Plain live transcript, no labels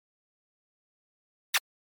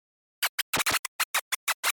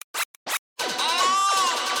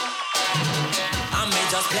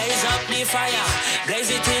the fire,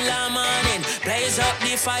 blaze it till the morning. Blaze up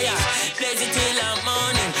the fire, blaze it till the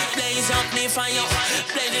morning. Blaze up the fire,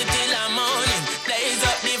 blaze it till the morning. Blaze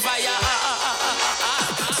up the fire.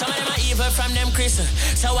 Some of them are evil from them Christian,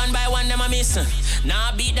 so one by one them are missing.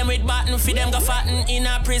 Now beat them with baton, feed them go fatten in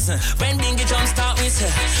a prison. When Bingy jump start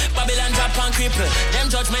whistle, Babylon drop and cripple.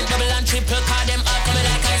 Them judgment double and triple, call them up coming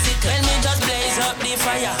like I sit. When me just blaze up the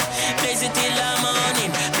fire, blaze it till the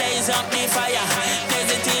morning. Blaze up the fire,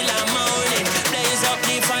 blaze it till the morning. Blaze up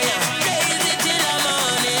the fire, blaze it till the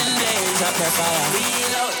morning. Blaze up the fire,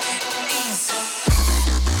 reload.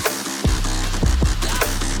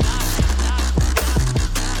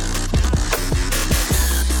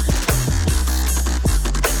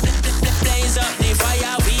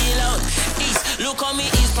 Look how me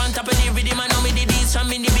is on top of the rhythm. I know me the deeds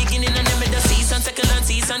from in the beginning and then me the season, second and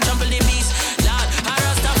season, trample the beast. Lord, I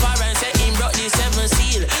Rastafari say him brought the seven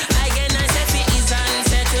seal. Again I say fi is and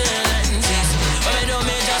second and six. But me do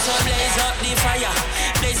me just so blaze up the fire,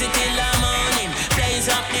 blaze it till the morning. Blaze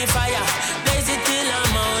up the fire, blaze it till the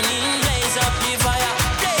morning. Blaze up the fire,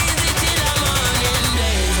 blaze it till the morning.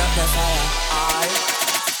 Blaze up the fire.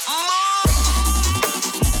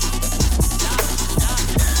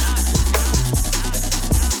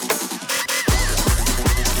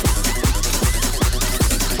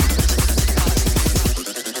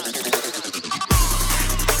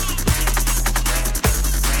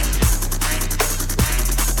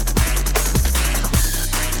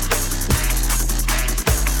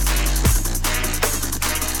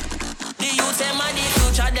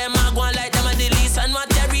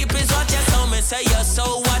 Say you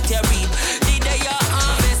sow what you reap. The day you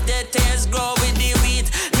harvest, the tares grow with the wheat.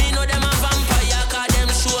 Me know them a vampire, cause them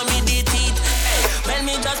show me the teeth. Hey, when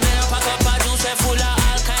me just better pack up a juice full of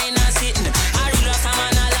all kind of sitting. I real a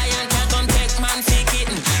man a lion can't come take man fi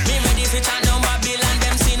kitten. Me ready fi turn down Babylon,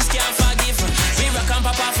 them sins can't forgive. Me rock and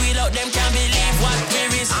pop off without them can't believe what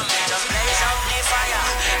we risk. I may just blaze up the fire,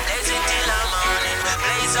 blaze it till the morning.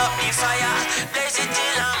 Blaze up the fire, blaze it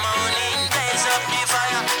till the morning. Blaze up the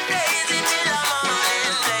fire, blaze it till the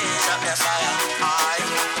morning. Blaze up the fire.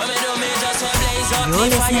 You're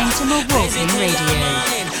listening to Milwaukee Radio.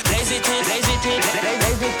 Blaze it till, blaze it till,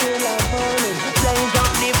 blaze it till the morning. Blaze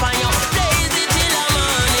up the fire, blaze it till the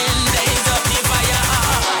morning. Blaze up the fire.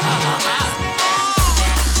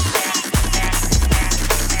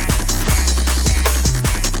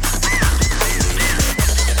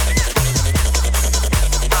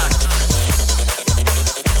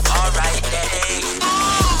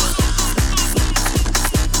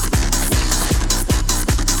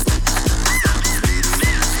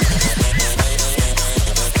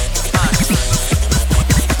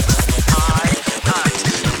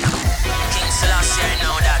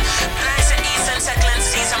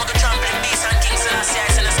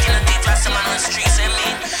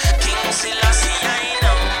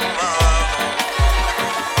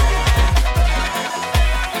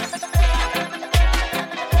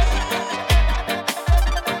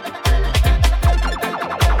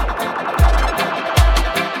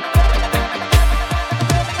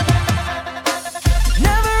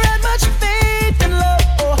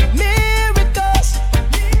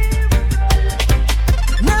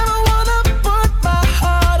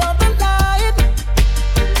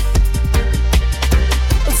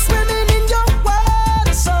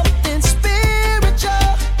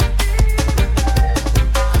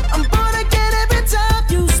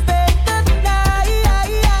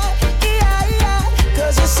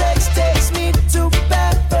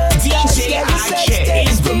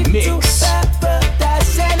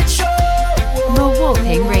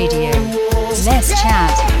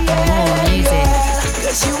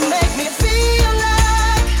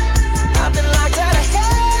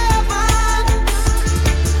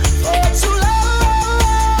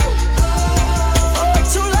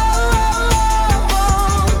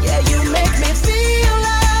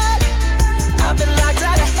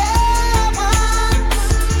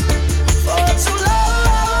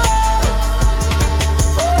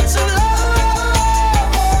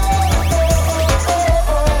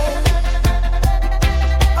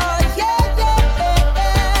 Yeah.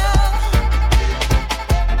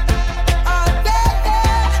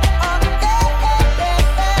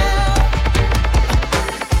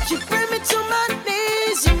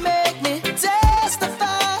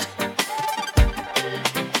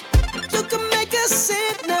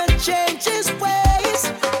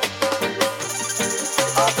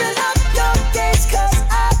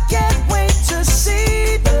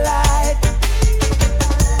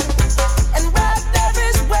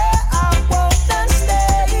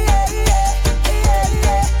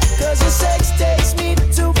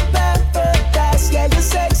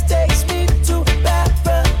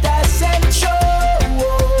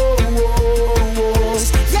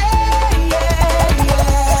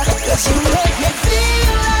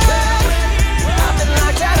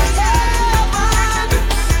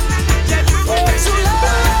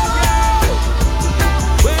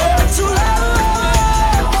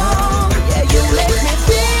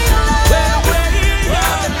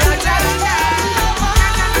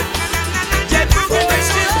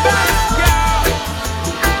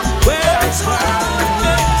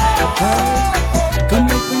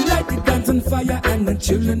 dancing fire and the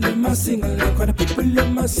children them a sing along. Cause the people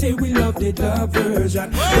them a say we love the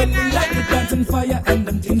diversion. When we light the dancing fire and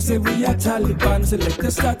them things say we are Taliban. Select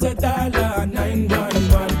the starter dollar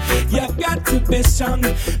 911. You got to be strong,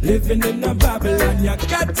 living in a Babylon. You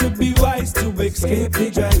got to be wise to escape the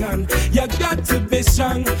dragon. You got to be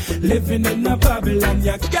strong, living in a Babylon.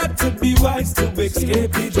 You got to be wise to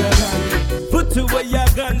escape the dragon. Put away your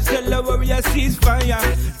guns, tell a warrior ceasefire.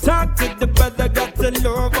 Talk to the brother, got to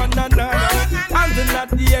love one another. Hands not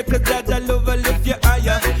the air, cause that love will lift you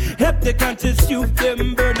higher. Help the conscious youth,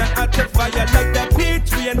 them burn out the fire. Like the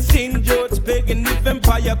Patriot, St. George, pagan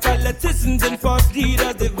empire. Politicians and false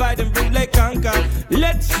leaders divide and rule like conquer.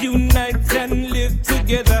 Let's unite and live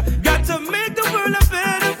together. Got to make the world a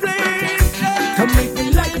better place. Come make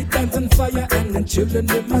me light the dancing fire and the children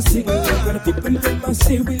they must sing. Got the people they must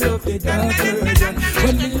say we love the diversion.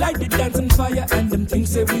 When we light the dancing fire and them things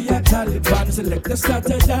say we are Taliban. Select the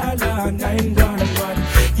starter dollar 911.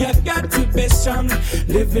 You got to be strong,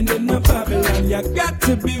 living in a Babylon. You got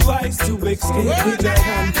to be wise to escape the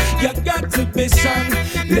dragon. You got to be strong,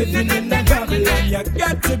 living in a Babylon. You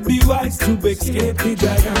got to be wise to escape the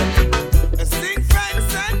dragon. Sing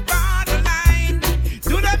friends and borderline.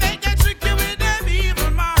 Do they make you tricky with them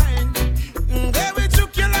evil mind? They will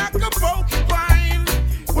choke you like a broken wine.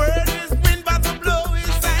 Word is wind, but the blow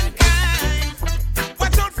is unkind.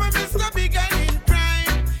 Watch out for Mr. Big and in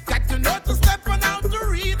crime. Got to know to step on out to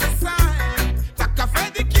read the sign. Lack of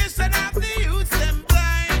education of the youth them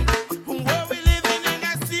blind. Where we living in a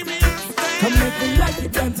serious time. Come make me light the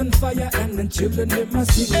dancing fire and the children they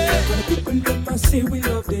must sing. When the people they must say we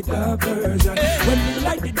love the diversion. When we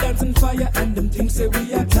light the dancing fire and them things say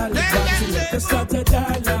we are Taliban. Select the starter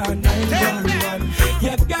dollar 911.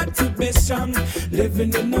 You got to be strong,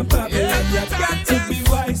 living in a Babylon. You got to be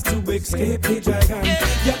wise to escape the dragon.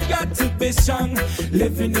 You got to be strong,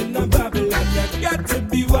 living in a Babylon. You got to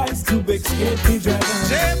be wise to escape the dragon.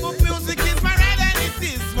 Shape of music is my right and it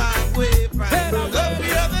is my weapon. Love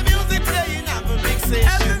the other music playing on the big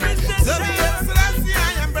station. So the excellency I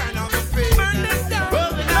am burn on the face. Roll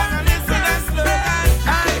it down and listen and slow down.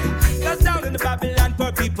 Cause down in the Babylon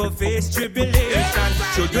poor people face tribulation.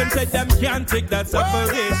 Children said them can't take that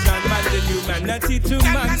separation. Man the humanity to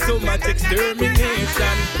man, so much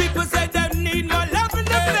extermination. People said them need more love and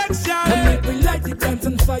affection. Come make we light the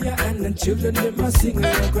dancing fire and the children they must sing.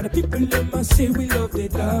 Cause the people they must say we love the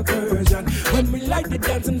diversion. When we light the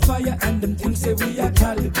dancing fire and them things say we are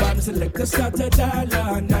Taliban. Select the starter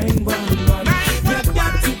dollar 911. You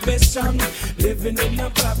got to be strong, living in a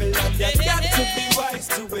Babylon. You got to be wise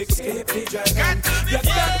to escape the dragon. You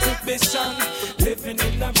got to be strong, living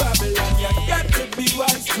in a Babylon. You got to be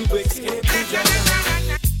wise to escape the dragon.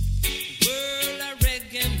 World of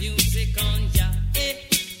reggae music on ya.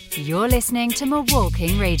 You're listening to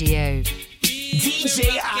Milwaukee Radio.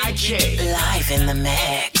 DJ RK live in the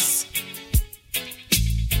mix.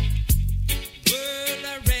 World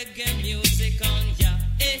of reggae music on ya.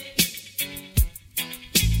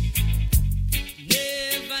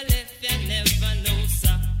 Never left and never know,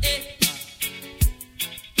 sir.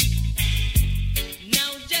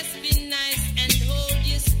 Now just be nice and hold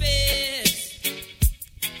your space.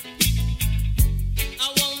 I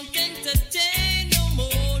won't entertain no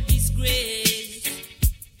more disgrace.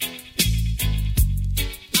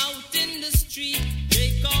 Out in the street,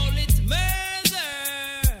 they call it murder.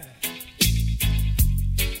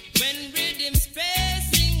 When rhythm's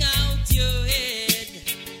passing out your head,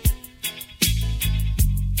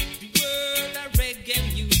 the world of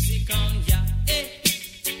reggae music on ya.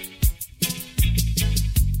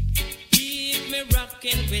 Keep me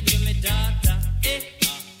rocking with me daughter.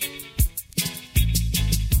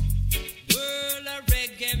 World of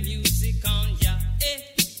reggae music on ya.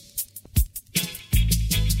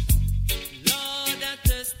 Lord, I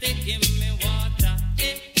thirsty, give me water.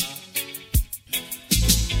 Keep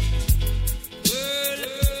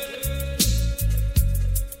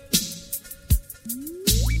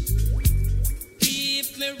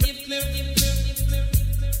me.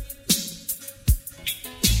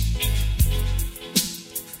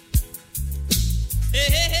 Hey,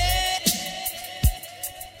 hey, hey.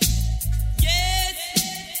 Yes.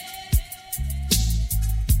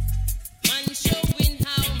 Man showing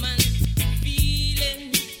how man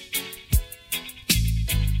feeling.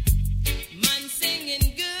 Man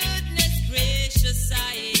singing goodness gracious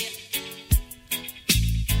I.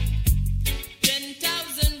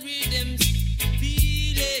 10,000 rhythms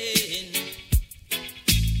feeling.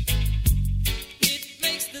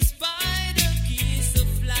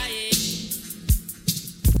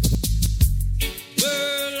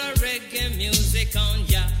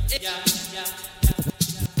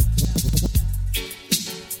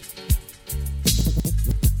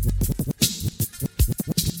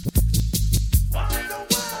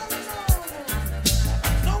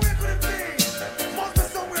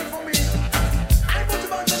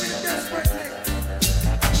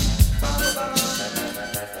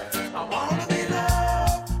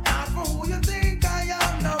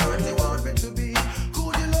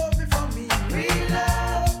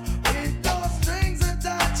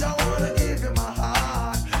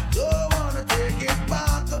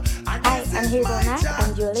 Hazelnut,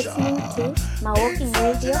 and you're listening to My Walking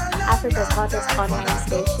Radio, Africa's hottest online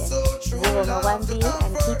station. 001B,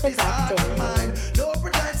 and keep it locked in. No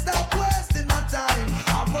pretend, stop wasting my time.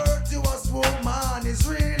 A virtuous woman is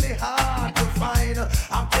really hard to find.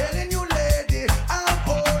 I'm telling you, lady, I'm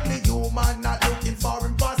only human, not looking for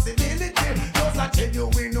impossibility. Just a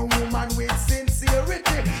genuine woman with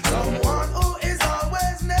sincerity. Someone who is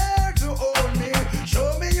always there to hold me.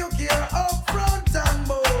 Show me you care up front and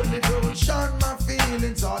boldly. Don't shun my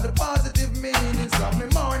feelings or the positive meanings of me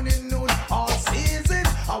morning, noon, all seasons.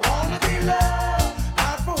 I wanna be loved,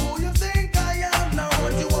 not for who you think I am, not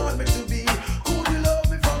what you want me to be. Could you love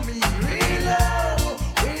me for me? Real love,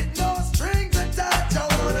 with no strings attached. I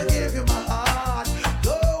wanna give you my heart.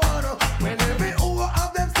 Don't wanna, when every hour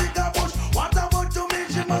of them stick a push. What about to me?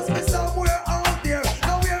 She must be somewhere out there.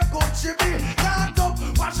 Now where could she be? Caught up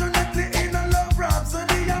passionately in a love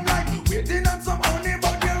rhapsody. I'm like waiting on some honey,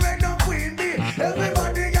 but there ain't no queen bee.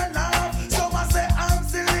 Everybody you love, so I say I'm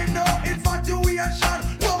silly. No infatuation,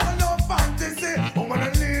 no fantasy. I'm gonna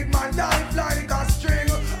lead my life like a string.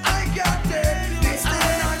 I can't take this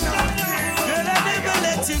thing or nothing. Girl, I never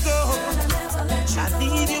let you go. I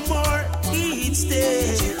need you more each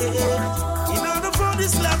day. In order for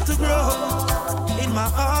this love to grow, in my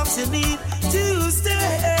arms you need to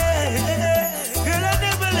stay. Girl, I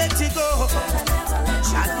never let you go.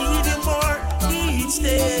 I need you more each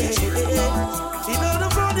day. In order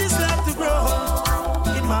for this love to grow,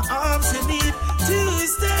 in my arms you need to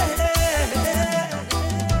stay.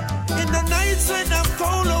 In the nights when I'm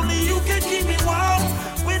cold, only you can keep me warm.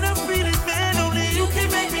 When I'm feeling bad, only you can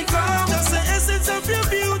make me calm. That's the essence of your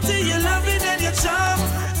beauty, your loving and your charm.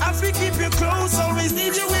 I feel keep you close, always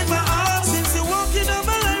need you in my arms. Since you're walking on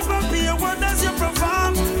my life, I be a wonders you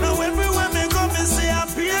perform. Now everywhere me go, me say I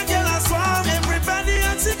be a girl I swarm. Everybody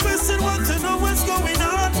asks a question, want to know what's going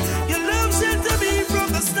on. Your love said to me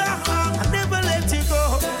from the start, I never let you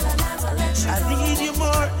go. I need you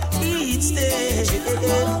more each day.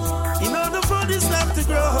 In order for this love to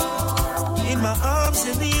grow, in my arms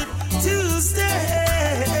you need to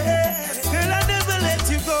stay. Girl, I never let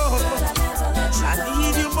you go. I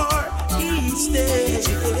need you more each day.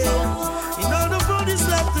 In order for this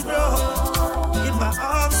love to grow, in my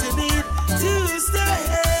arms you need to stay.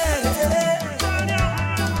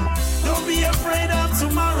 Don't be afraid of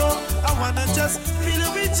tomorrow. I wanna just fill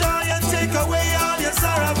you with joy and take away all your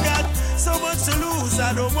sorrow. I've got so much to lose,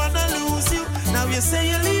 I don't wanna lose you. Now you say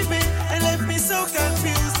you leave me and left me so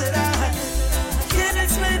confused that I can't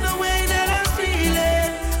explain the way that I'm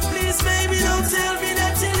feeling. Please, baby, don't tell me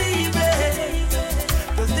that you're leaving,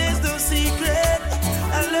 'cause there's no secret.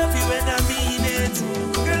 I love you and I mean it.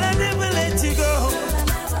 Girl, I never let you go.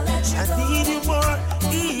 I need you more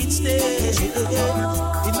each day.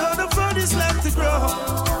 In order for this love to grow,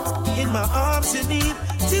 in my arms you need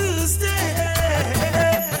to stay.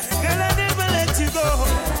 Girl, I never let you go.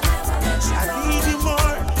 I need you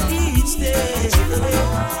more each day.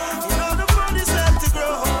 In order for this love to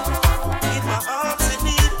grow, in my arms you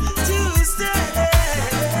need to stay.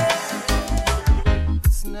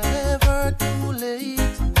 It's never too late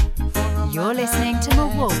for a You're listening to My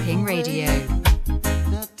Walking Radio.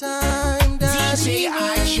 The time that DJ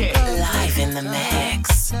Archie, live in the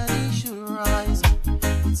mix. that he should rise.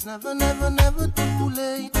 It's never, never, never too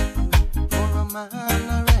late for a man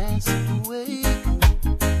to rest to wake.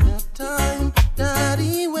 The time that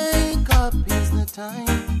he wake up is the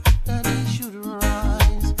time that he should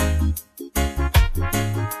rise.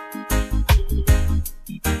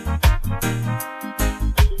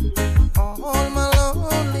 All my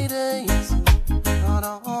lonely days, not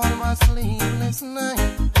all my sleepless nights.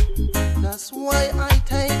 That's why I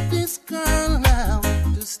take this girl now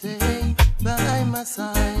to stay by my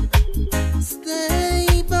side.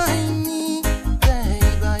 Stay by me,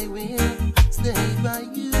 babe, I will stay by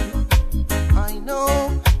you. I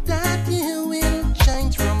know that you will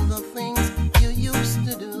change from the things you used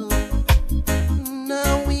to do.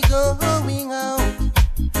 Now we going out,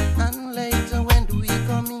 and later when do we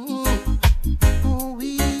come in?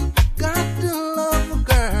 We got to love a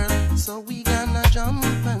girl, so we gonna jump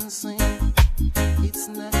and sing. It's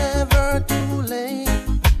never too late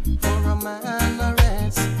for a man to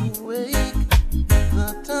rest to wake. The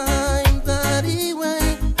time that he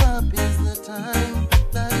wake up is the time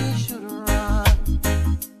that he should rise.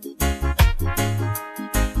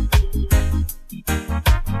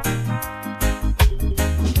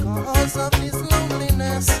 Because of his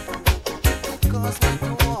loneliness, it caused me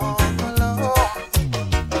to walk alone.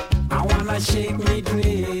 I wanna shake me do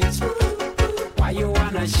it. Why you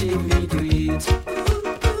wanna shake me do it?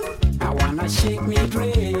 I wanna shake me do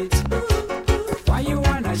it. Why you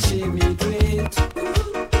wanna shake me do it?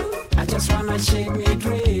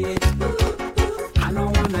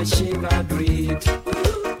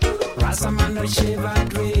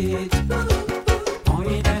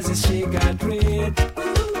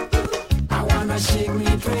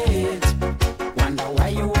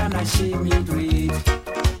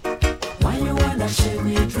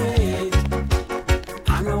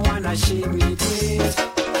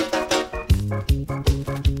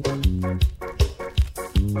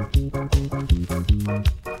 Crazy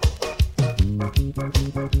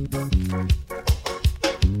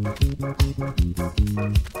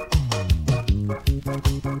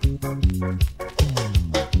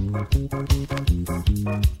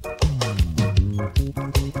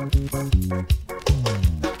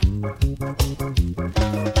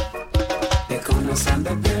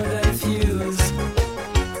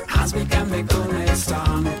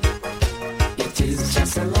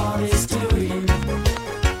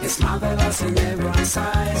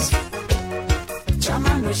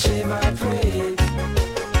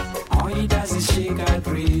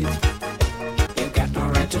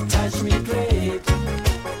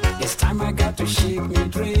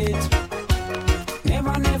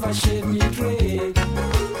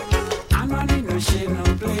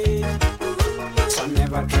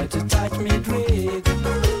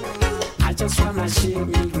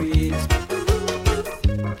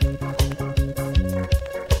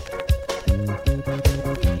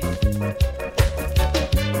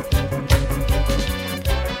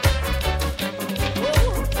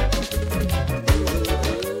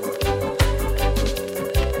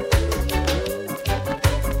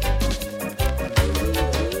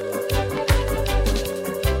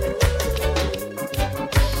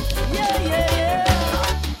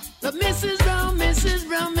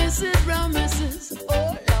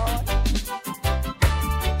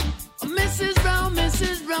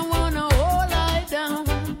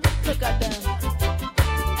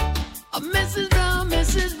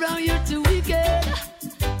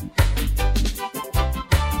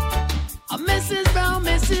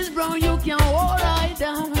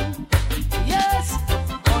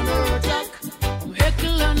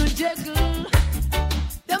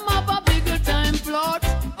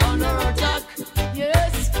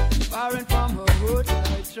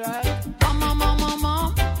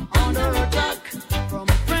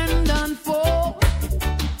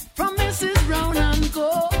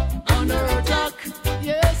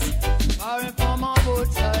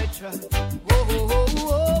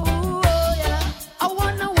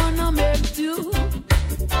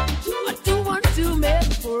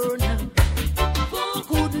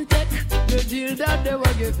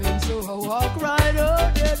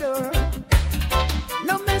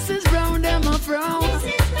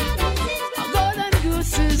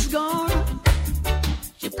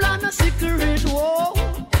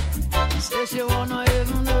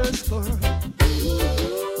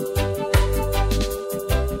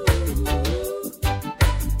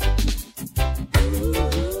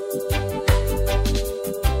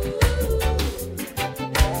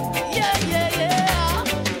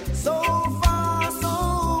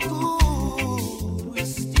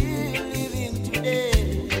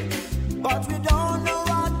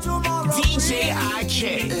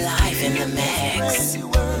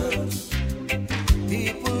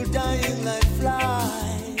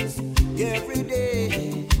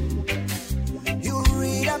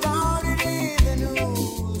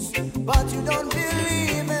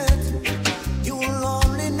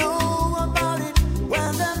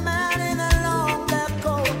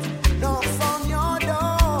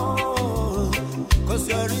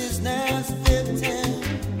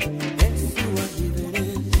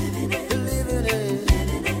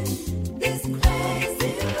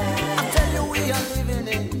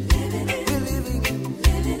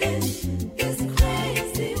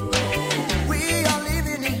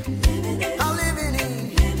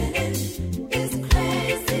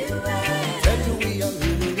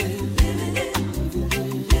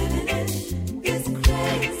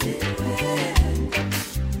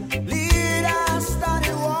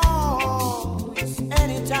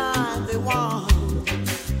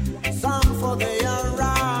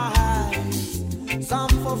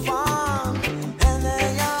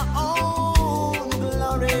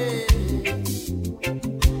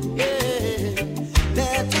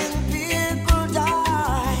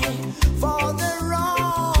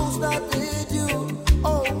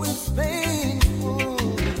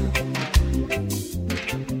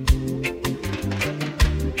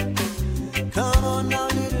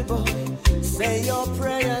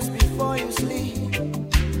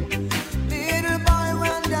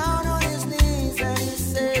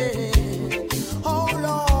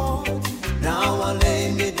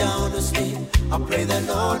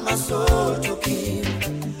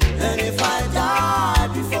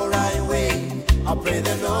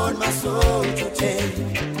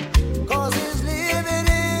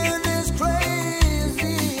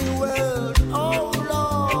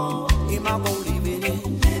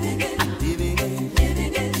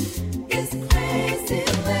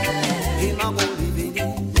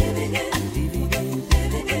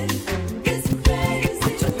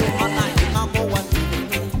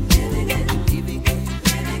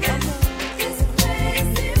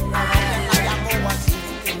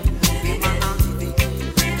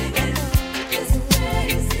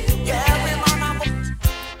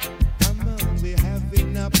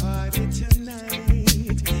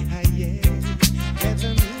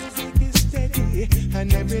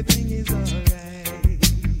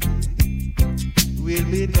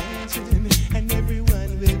marching, and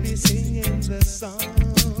everyone will be singing the song.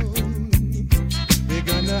 We're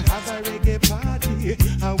gonna have a reggae party,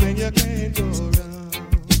 and when you can't go wrong.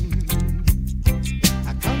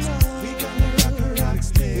 Come on, we're gonna rock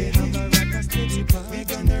steady. We have a rock steady party. We're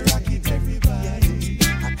gonna rock it, everybody.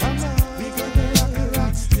 Come on, we're gonna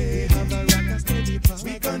rock steady. We have a rock steady party.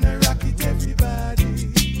 We're gonna rock it,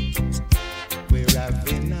 everybody. We're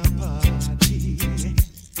having a party.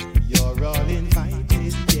 You're all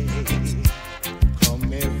invited, yeah.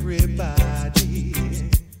 Come everybody.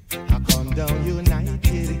 I come down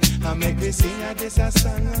united. I make we sing this a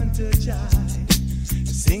song unto Jah.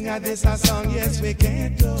 Sing this a song, yes we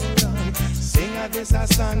can't go wrong. Sing this a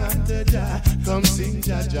song unto Jah. Come sing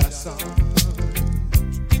Jah song.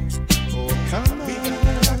 Oh come on, we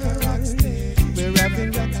gonna rock steady. We're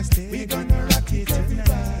having rock steady. We gonna rock it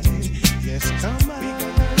everybody. Yes come on, we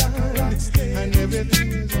gonna rock steady. And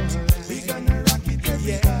everything is alright. We gonna rock it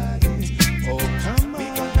everybody. Oh come on, we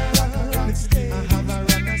gonna rock steady. I have a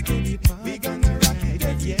rock steady party. We gonna rock it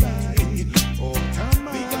everybody. Oh come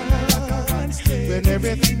on, we gonna rock steady. When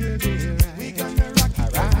everything will be right. We gonna rock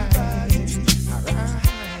it everybody. Alright,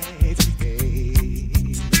 hey.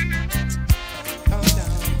 Calm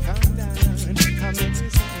down. Come every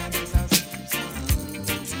song this house.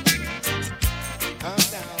 Calm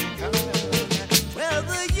down. Well,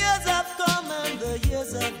 the years have come and the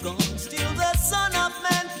years have gone. Still the Son of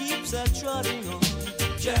Man keeps a trotting on.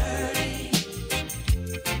 Journey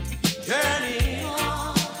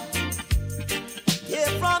on. Yeah,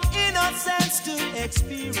 from innocence to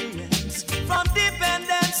experience, from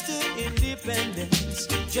dependence to independence.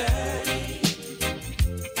 Journey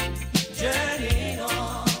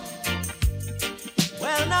on.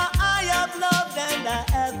 Well, now I have loved and I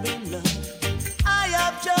have been loved. I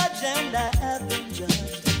have judged and I have been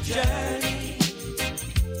judged.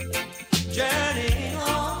 Journey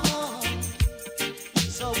on.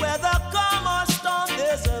 So whether calm or storm,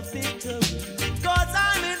 there's a victory. 'Cause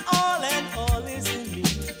I'm in all and all is in me.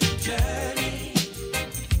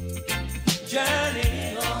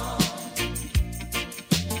 Journey on.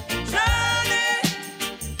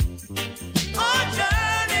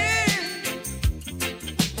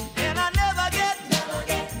 And I never get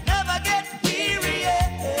weary.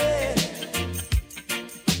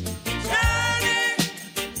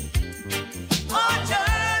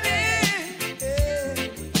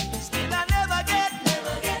 Still I never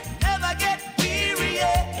get weary.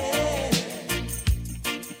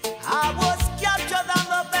 I was captured on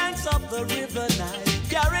the banks of the river Nile,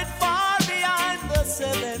 carried far behind the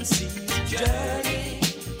seven seas.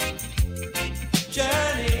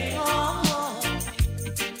 Journey on.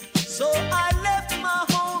 So I left my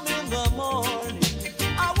home in the morning.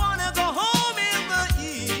 I wanna go home in the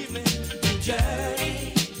evening.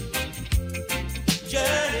 Journey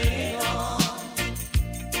on.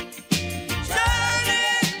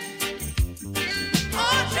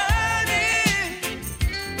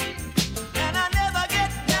 And I never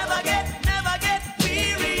get weary.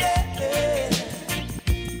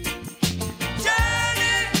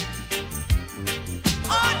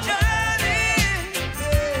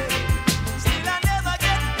 Still I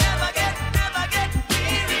never get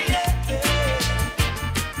weary.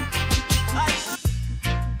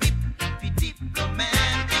 Be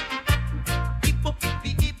diplomatic,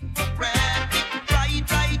 hypocritic,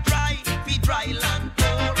 be dry land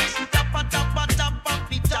tourist, tappa,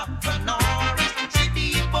 be tappa Norris. See the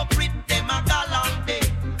hypocrite, them a galante.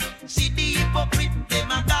 See the hypocrite,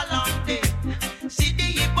 them a galante. See the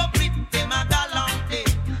hypocrite, them a galante.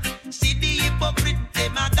 See the hypocrite,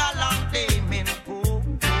 them a galante. Men oh.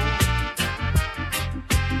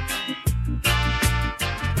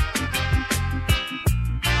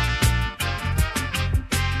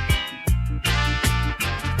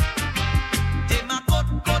 Them a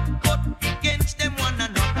cut against them one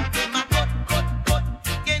another. Them a cut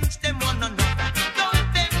against them one another.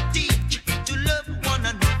 Don't them teach to love one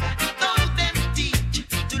another. Don't them teach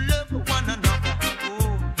to love one another.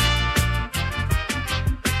 Oh.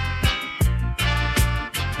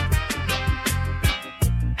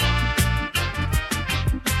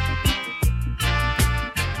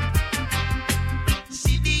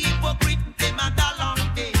 See the hypocrite, them a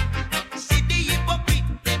galante. See the hypocrite,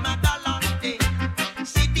 them a galante.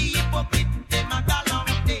 See the hypocrite, them a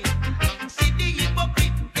galante. See the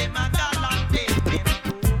hypocrite, them a galante.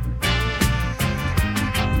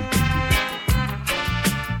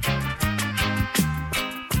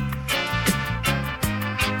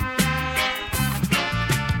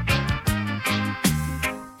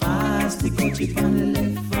 Pass the country on the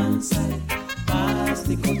left hand side. Pass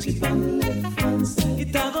the country on the left hand side.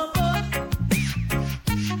 It a go good.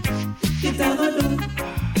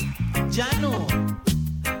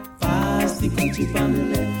 country on the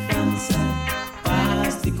left hand side.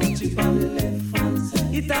 Pass the country on the left hand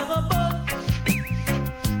side. It have a bun.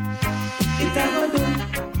 It have a done.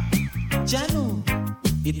 Jano.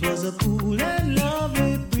 It was a cool and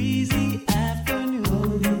lovely breezy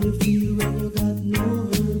afternoon. How did you feel when you got no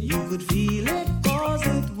word? You could feel it cause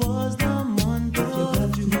it was the month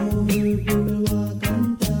of June.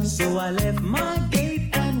 So I left my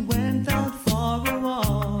gate and went out for a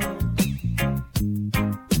walk.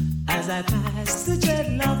 As I passed the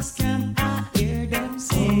dreadlocks camp, I hear them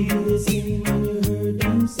sing. How did you sing when you heard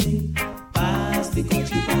them sing? Pass the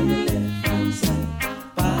country on the left hand side.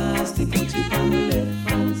 Pass the country on the left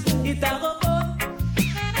hand side. It have a bun.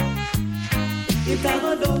 It have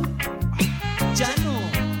a done. Jano.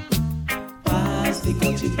 Pass the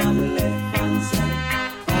country on the left hand side.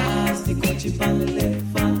 Pass the country on the left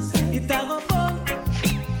hand side. It have a bun.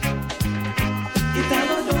 It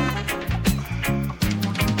have a done.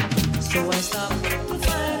 So I stopped to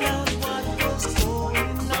find out what was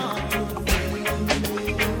going on.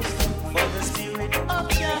 For the spirit of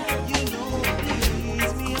Jah, you know,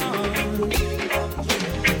 leads me on.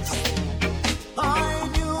 I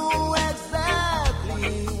knew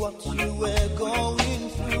exactly what you were going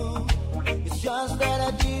through. It's just that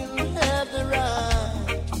I didn't have the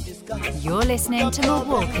right to discuss. You're listening to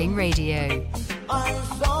Milwaukee Radio. I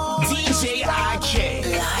saw DJ IK,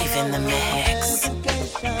 live in the mix.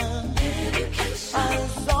 I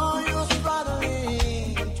saw you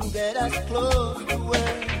struggling to get us close to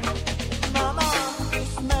where Mama,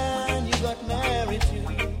 this man you got married to,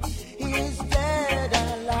 he's dead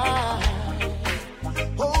and alive.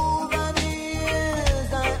 Over the years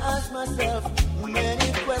I asked myself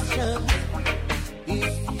many questions.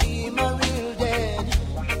 Is he my real dad?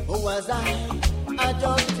 Or was I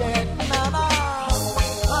adopted? Mama,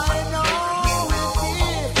 I know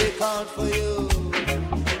it's difficult for you,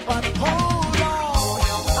 but hold on,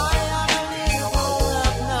 I am a little grown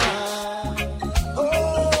up now. Hold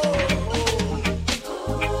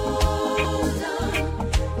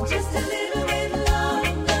on, just a little bit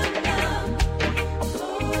longer now.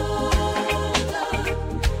 Hold on,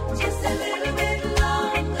 just a little bit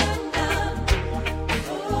longer now.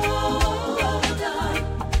 Hold on,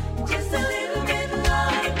 just a little bit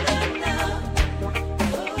longer now.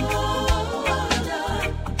 Hold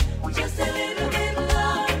on, just a little bit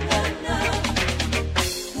longer now.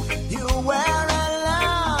 You were a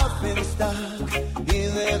laughing stock in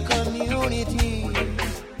the community.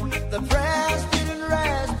 The press didn't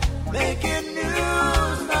rest, making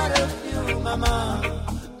news out of you, Mama.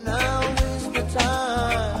 Now is the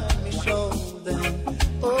time we show them,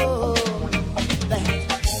 oh, that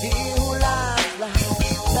he who laughs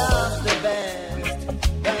loves the best.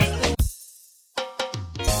 That's the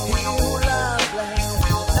he who laughs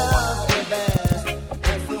loves the best.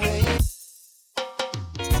 That's the way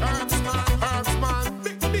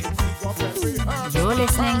You're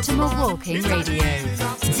listening to Milwaukee Radio.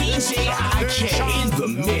 DJ IK in the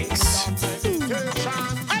mix.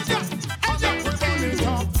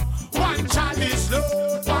 One chalice,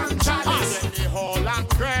 Lord, one chalice. The whole and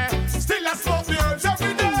cray. Still I smoke the herbs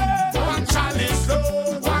every day. One chalice,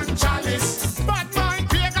 Lord, one chalice. Bad mind,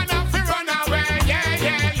 pagan and fi run away. Yeah,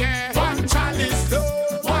 yeah, yeah. One chalice,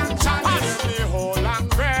 Lord, one chalice. The whole and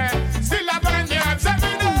cray. Still I burn the herbs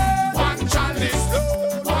every day. One chalice,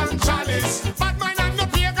 Lord, one chalice. Bad mind and the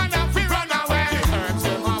pagan and fi run away. The herbs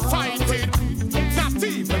them a fight it. Not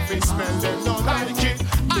even if it smell them no like it.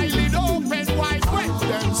 Eyelid open wide when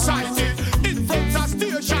them sight it. In front of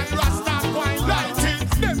station, Rasta wine light it.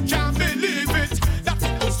 Them can't believe it. That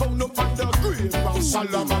it was found up on the grave of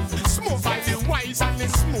Solomon. Smooth by the wise and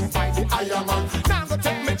it's smooth by the iron man. Now go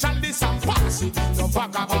take me chalice and pass it in the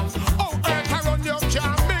vagabond. Oh, earth around you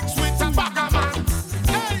can't mix with a vagabond.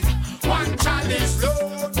 Hey, one chalice,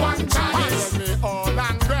 Lord, one chalice. Me all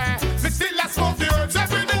angry. Me still a smoke the herbs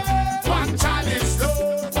every day. One chalice,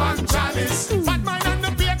 Lord, one chalice. Bad mind and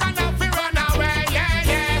the pagan have to run away. Yeah,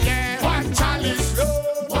 yeah, yeah. One chalice,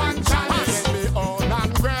 Lord, one chalice. Me all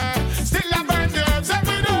angry. Still a burn the herbs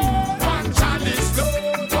every day. One chalice,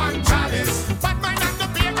 Lord, one chalice. Bad mind and the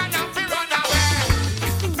pagan have to run away.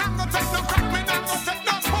 Now go take no crack, me now go take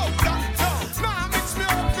no powder. Now mix me up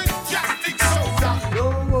with plastic soda.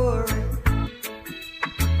 Don't worry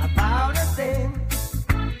about a thing.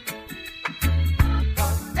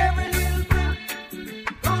 'Cause every little thing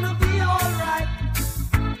gonna be alright.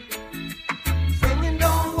 Singing,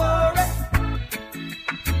 don't worry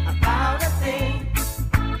about a thing.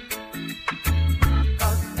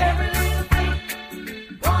 'Cause every little thing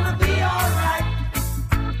gonna be alright.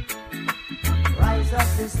 Rise up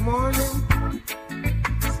this morning,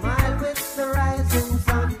 smile with the rising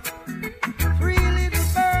sun.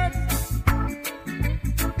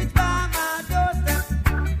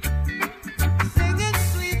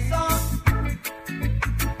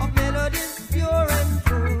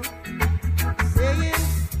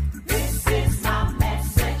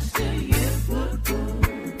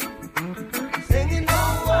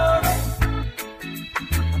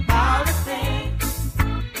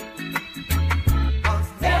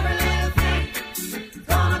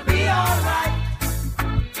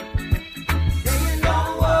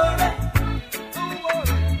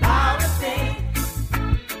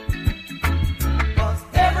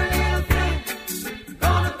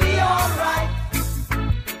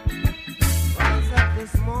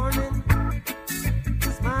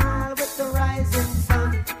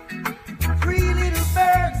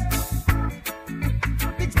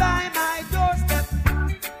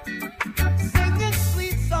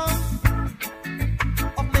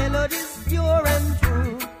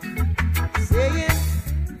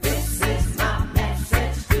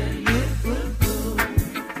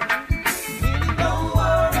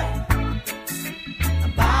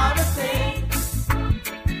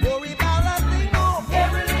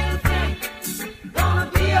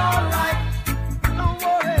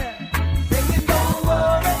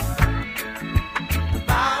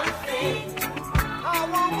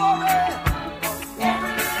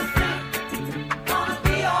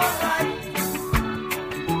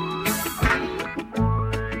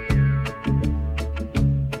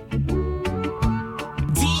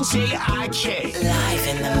 CLUBIK live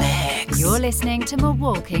in the mix. You're listening to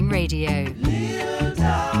Milwaukee Radio. Little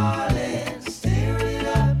darling, stir it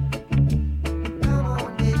up. Come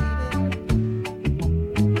on, baby.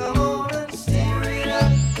 Come on and stir it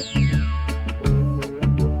up.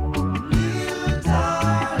 Little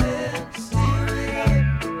darling, stir it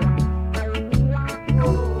up.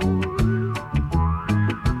 Oh,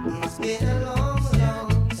 it's been a long,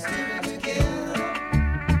 long time together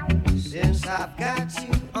since I've got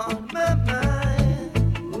you on my mind.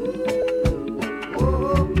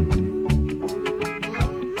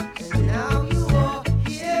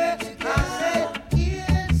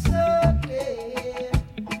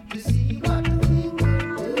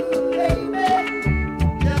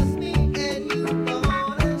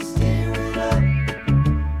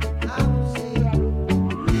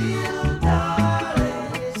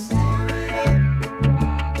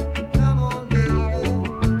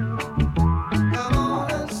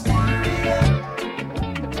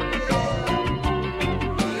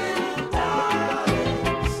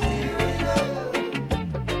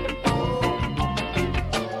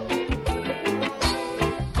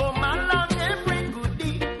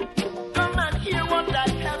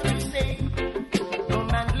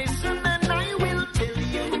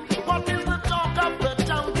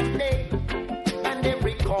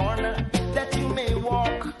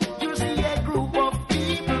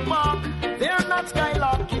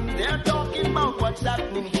 What's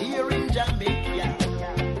happening here in Jamaica?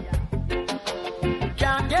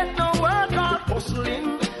 Can't get no work or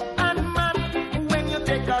hustling, and man, when you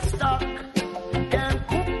take a stock, can't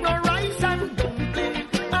cook no rice and dumpling,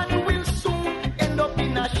 and will soon end up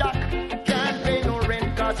in a shack. Can't pay no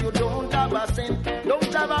rent cause you don't have a cent,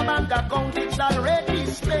 don't have a bank account, it's already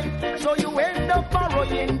spent, so you end up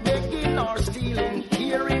borrowing, begging or stealing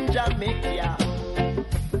here in Jamaica.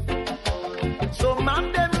 So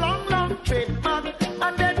man, them long trademark,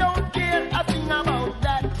 and they don't care a thing about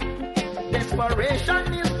that.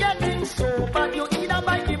 Desperation is getting so bad, you either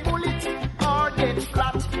bite the bullet or get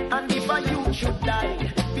flat. And if a youth should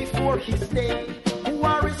die before his day, who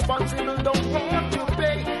are responsible don't want to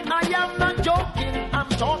pay. I am not joking, I'm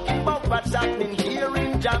talking about what's happening here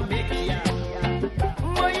in Jamaica.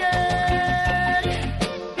 Oh yeah.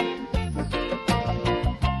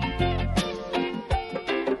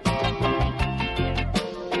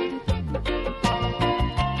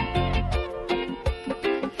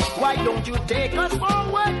 Why don't you take us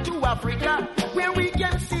forward to Africa, where we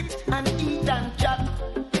can sit and eat and chat?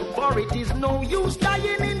 For it is no use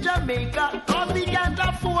dying in Jamaica, cause we can't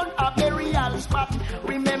afford a burial spot.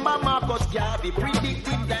 Remember Marcus Garvey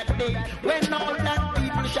predicted that day, when all that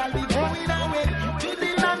people shall be going away to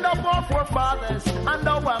the land of our forefathers and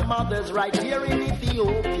our mothers right here in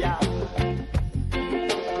Ethiopia.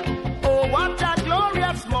 Oh, what a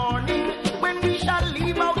glorious morning when we shall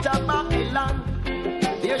leave out of Babylon.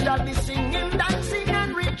 There shall be singing, dancing,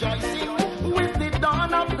 and rejoicing with the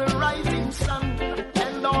dawn of the rising sun.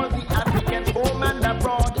 And all the Africans home and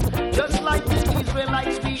abroad, just like the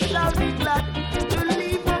Israelites, we shall be glad to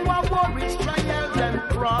leave our worries, trials, and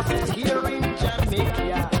crosses here in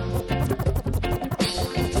Jamaica.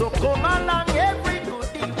 So come along,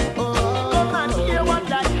 everybody, come and hear what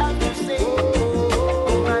I have to say.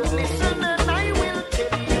 Come and listen, and I will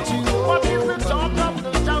tell you what is the talk of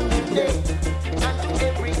the town today.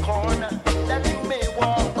 Corner that you may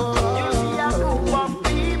walk, you see a group of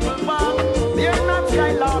people walk. They're not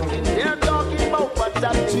skylarking, they're talking about what's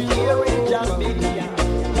happening here in Jamaica.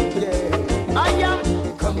 Yeah. I am.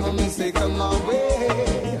 Come on, me say, come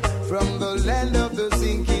away from the land of the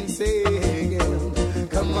sinking sail.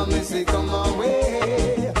 Come on, me say, come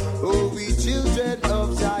away, oh, we children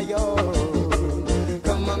of Zion.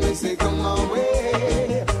 Come on, me say, come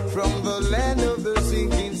away from the land of the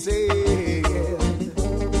sinking sail.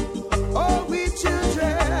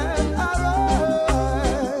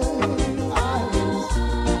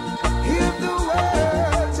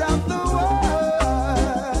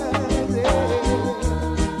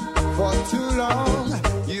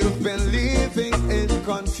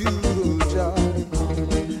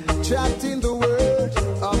 Trapped in the world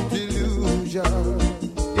of delusion.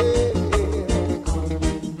 Yeah.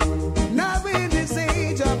 Now in this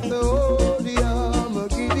age of the holy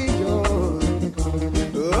Armageddon,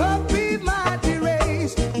 up in mighty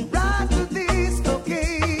race, rise to this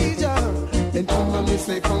occasion. And come on, me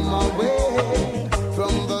say, come away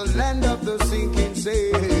from the land of the sinking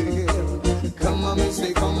sail. Come on, me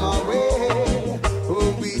say, come away,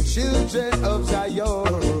 oh, we children of Zion.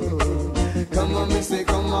 Come on, me say,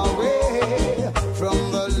 come away from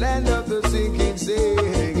the land of the sinking sail.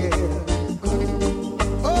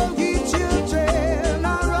 Oh, ye children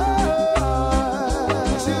are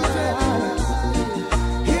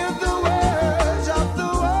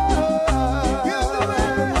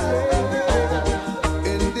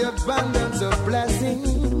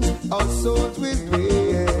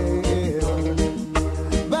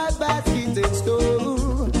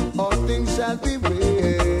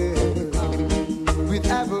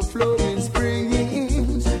flowing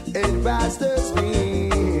springs and faster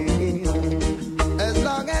streams. As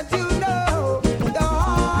long as you know the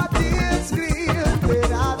heart is clear,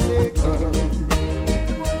 then I say come.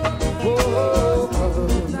 Whoa,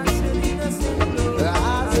 come. I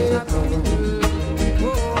say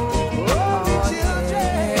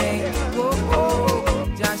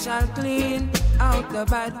come. Jah shall clean out the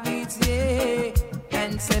bad weeds, yeah,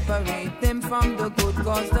 and separate them from the good,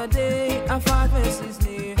 cause the day of harvest is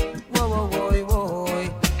near. Whoa, whoa, whoa, whoa,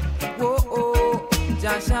 whoa, oh.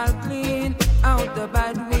 Jah shall clean out the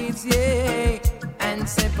bad weeds, yeah, and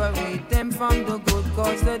separate them from the good,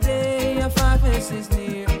 cause the day of harvest is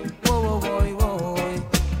near. Whoa, whoa, whoa, whoa,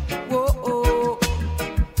 whoa, oh.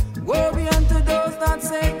 Woe be unto those that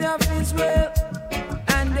say they have Israel,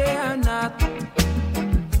 and they are not.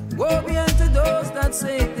 Woe be unto those that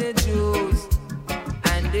say they're Jews,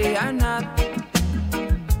 and they are not.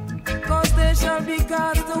 Cause they shall be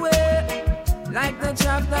cast away, like the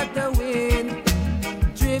chaff that the wind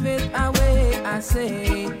drive it away, I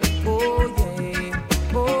say. Oh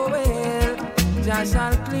yeah, oh well. Jah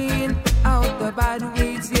shall clean out the bad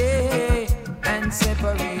weeds, yeah, and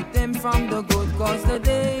separate them from the good, cause the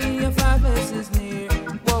day of harvest is near.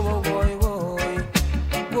 Whoa, whoa, whoa, whoa,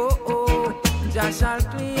 whoa, oh. Jah shall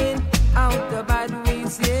clean out the bad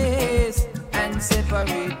weeds, yes, and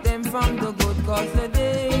separate them from the good, cause the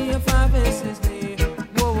day of harvest is near.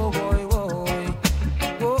 Whoa, whoa, whoa,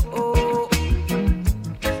 whoa, whoa, oh.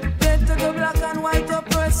 Get to the black and white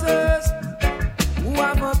oppressors who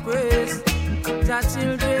have oppressed the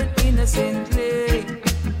children innocently.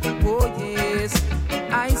 Oh yes,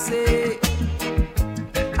 I say,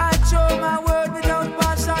 I show my word without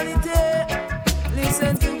partiality.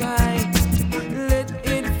 Listen to God, let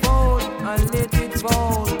it fall and let it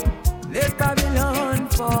fall. Let Babylon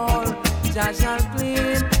fall. Jah shall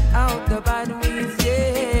clean out the bad weeds,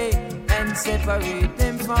 yeah, and separate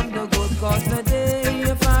them from the good, cause the day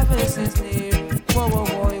of harvest is near. Whoa, whoa,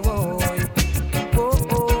 whoa, whoa, whoa,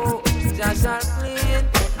 oh. Jah shall clean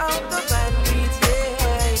out the bad weeds,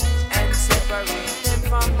 yeah, and separate them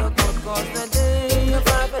from the good, cause the day of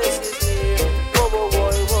harvest is near. Whoa, whoa,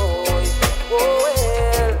 whoa, whoa, whoa,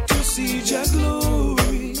 well. To see your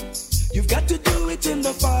glory, you've got to do it in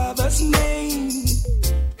the Father's name.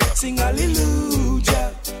 Sing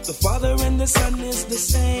hallelujah. The Father and the Son is the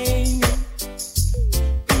same.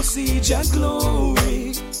 To see your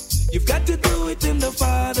glory, you've got to do it in the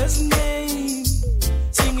Father's name.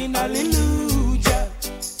 Singing hallelujah.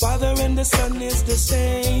 Father and the Son is the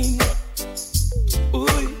same.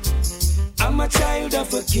 Ooh, I'm a child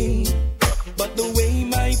of a king, but the way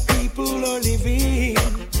my people are living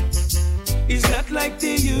is not like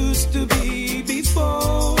they used to be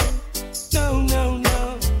before. No, no,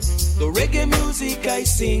 no. The reggae music I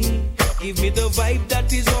sing give me the vibe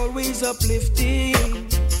that is always uplifting.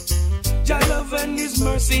 Jah love and His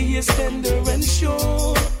mercy is tender and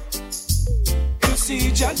sure. To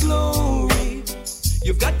see Jah glory,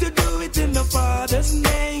 you've got to do it in the Father's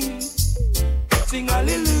name. Sing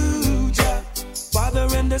hallelujah. Father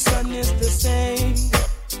and the Son is the same.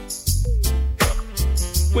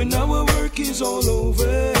 When our work is all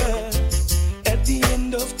over, at the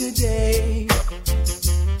end of the day,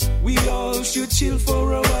 we all should chill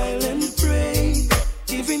for a while and pray,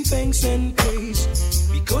 giving thanks and praise,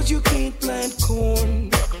 because you can't plant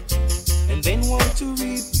corn and then want to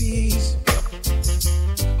reap peas.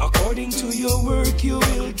 According to your work you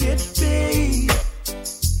will get paid.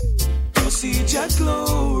 To see Jah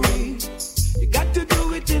glory, you got to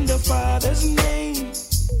do it in the Father's name.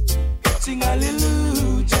 Sing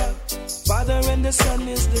hallelujah. Father and the Son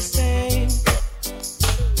is the same.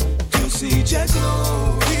 To see Jah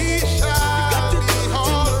glory, you got to do it in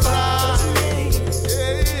the Father's name.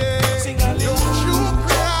 Sing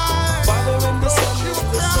hallelujah. Father and the Son is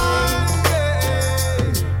the same.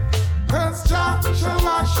 'Cause Jah shall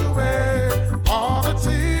wash away all the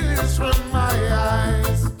tears from my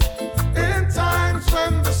eyes. In times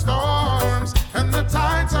when the storms and the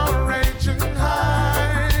tides are raging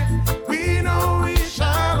high, we know we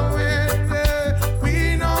shall win.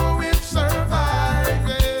 We know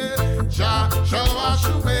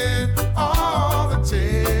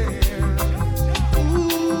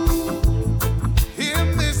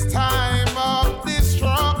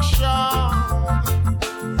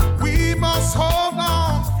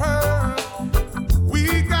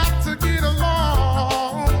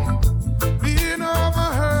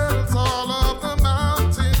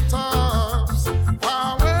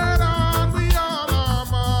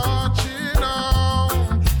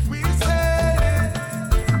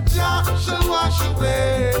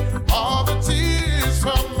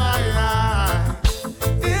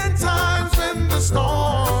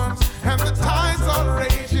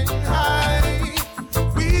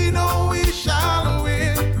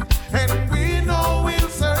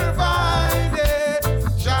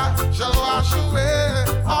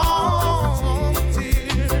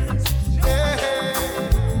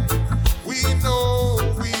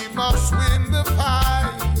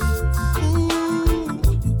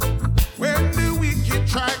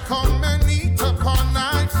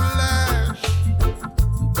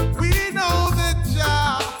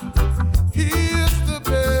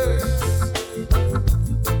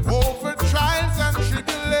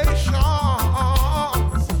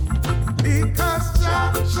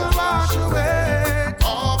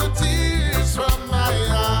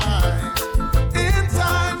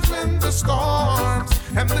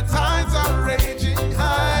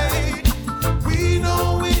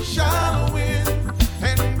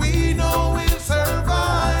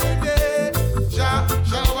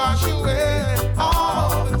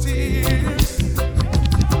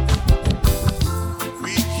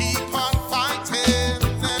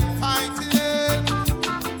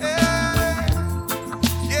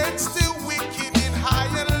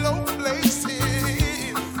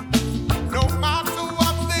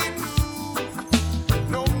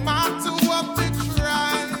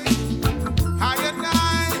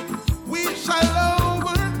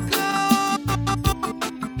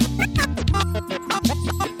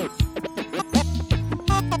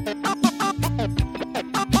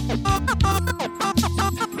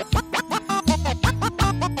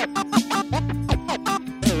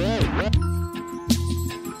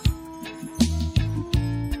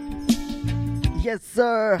Yes,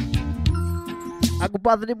 sir. I go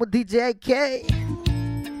by the name of DJ IK.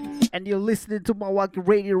 And you're listening to Milwaukee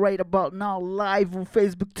Radio right about now, live on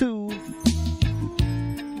Facebook too.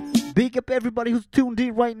 Big up everybody who's tuned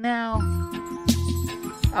in right now.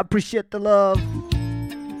 I appreciate the love.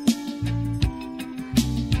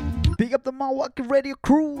 Big up the Milwaukee Radio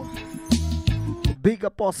crew. Big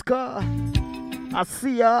up Oscar. I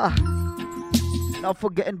see ya. Not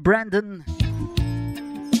forgetting Brandon.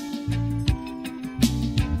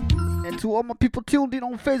 And to all my people tuned in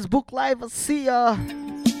on Facebook Live, I see ya.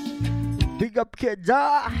 Big up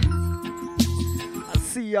Keja. I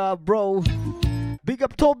see ya, bro. Big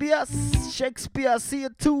up Tobias. Shakespeare, I see ya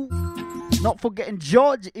too. Not forgetting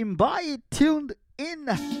George Imbai tuned in.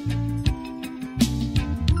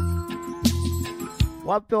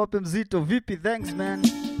 Wape mzito, VP, thanks man.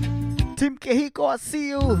 Tim Kehiko, I see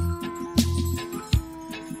you.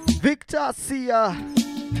 Victor, I see ya.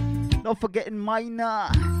 Not forgetting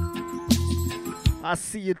Mina. I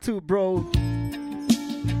see you too, bro.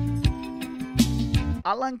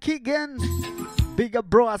 Alan Keegan. Big up,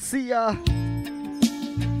 bro, I see ya.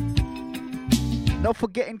 Not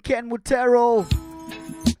forgetting Ken Mutero.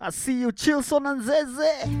 I see you, Chilson and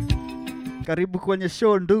Zeze. Karibu kwenye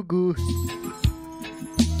show, ndugu.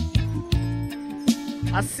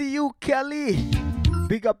 I see you, Kelly.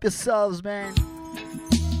 Big up yourselves, man.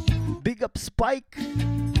 Big up Spike.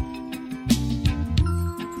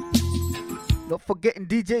 Not forgetting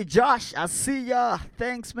DJ Josh. I see ya.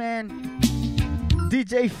 Thanks, man.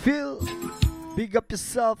 DJ Phil. Big up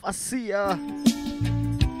yourself. I see ya.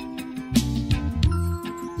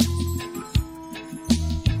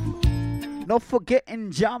 Not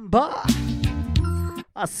forgetting Jamba.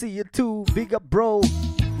 I see you too. Big up, bro.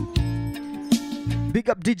 Big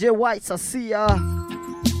up DJ Whites, I see ya.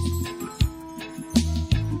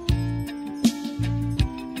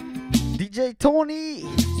 DJ Tony,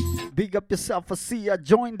 big up yourself, I see ya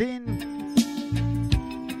joined in.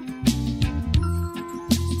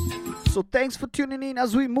 So thanks for tuning in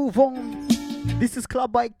as we move on. This is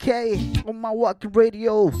CLUBIK on Milwaukee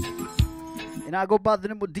Radio. And I go by the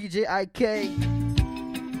name of DJ IK.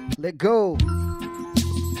 Let go.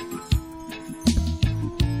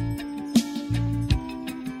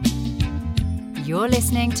 You're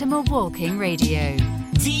listening to Milwaukee Radio.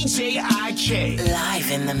 DJ IK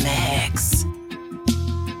live in the mix.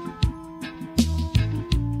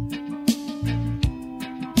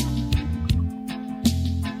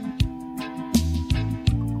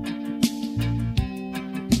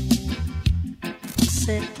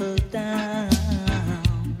 Settle down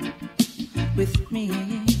with me.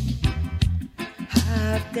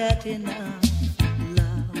 I've got enough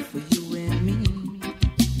love for you and me.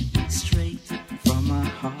 My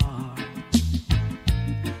heart,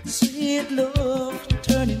 sweet love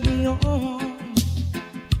turning me on.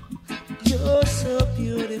 You're so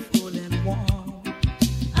beautiful and warm.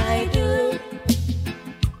 I do.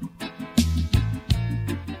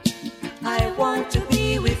 I want to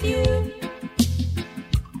be with you.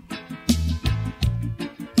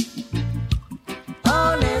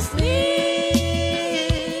 Honestly,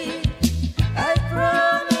 I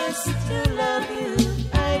promise to love you.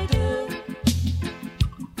 I do.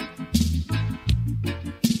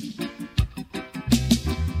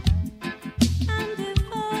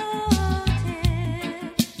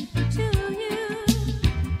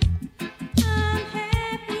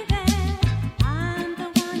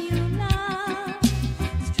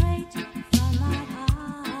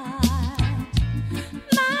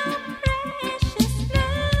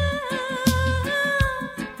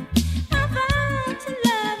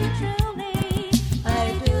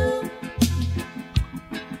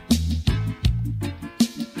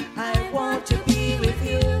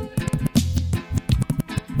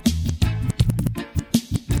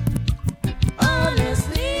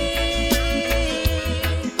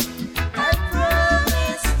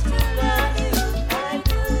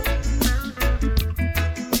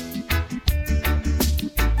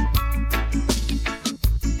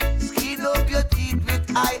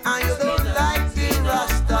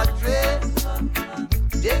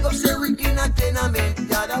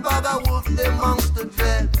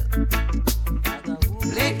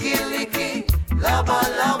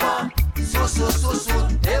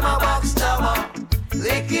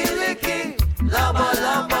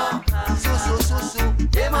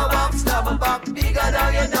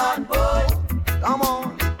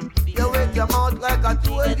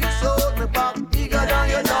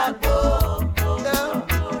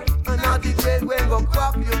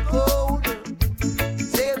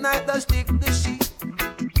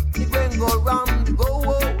 Go round, go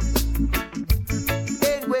out.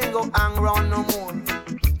 Ain't going go hang around no more.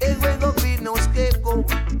 Ain't going to be no scapegoat.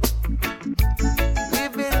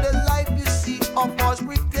 Living the life you see of us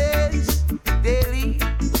pretense daily.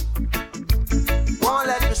 One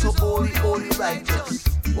life is so holy, holy righteous.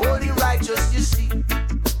 Holy righteous, you see.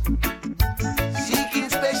 Seeking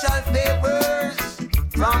special favors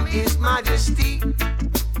from His Majesty.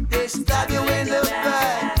 They stab you in the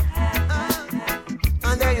back.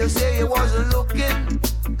 And then you say you wasn't looking.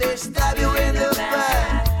 They stab you in the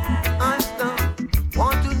back. And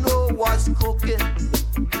want to know what's cooking.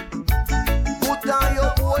 Put on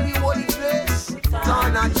your holy, holy dress.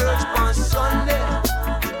 Turn a church on Sunday.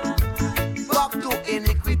 Back to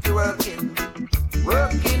iniquity working.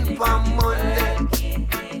 Working from Monday.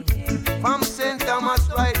 From St. Thomas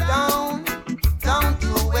right down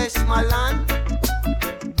to Westmoreland.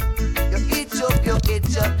 You itch up, you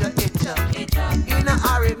itch up, you itch up. In a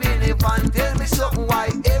hurry, minivan, tell me something why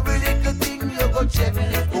every little thing you go check.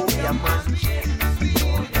 Oh, yeah, man.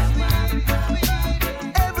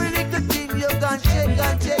 Every little thing you can check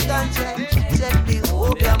and check and check. Check the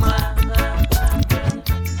oh, yeah, man.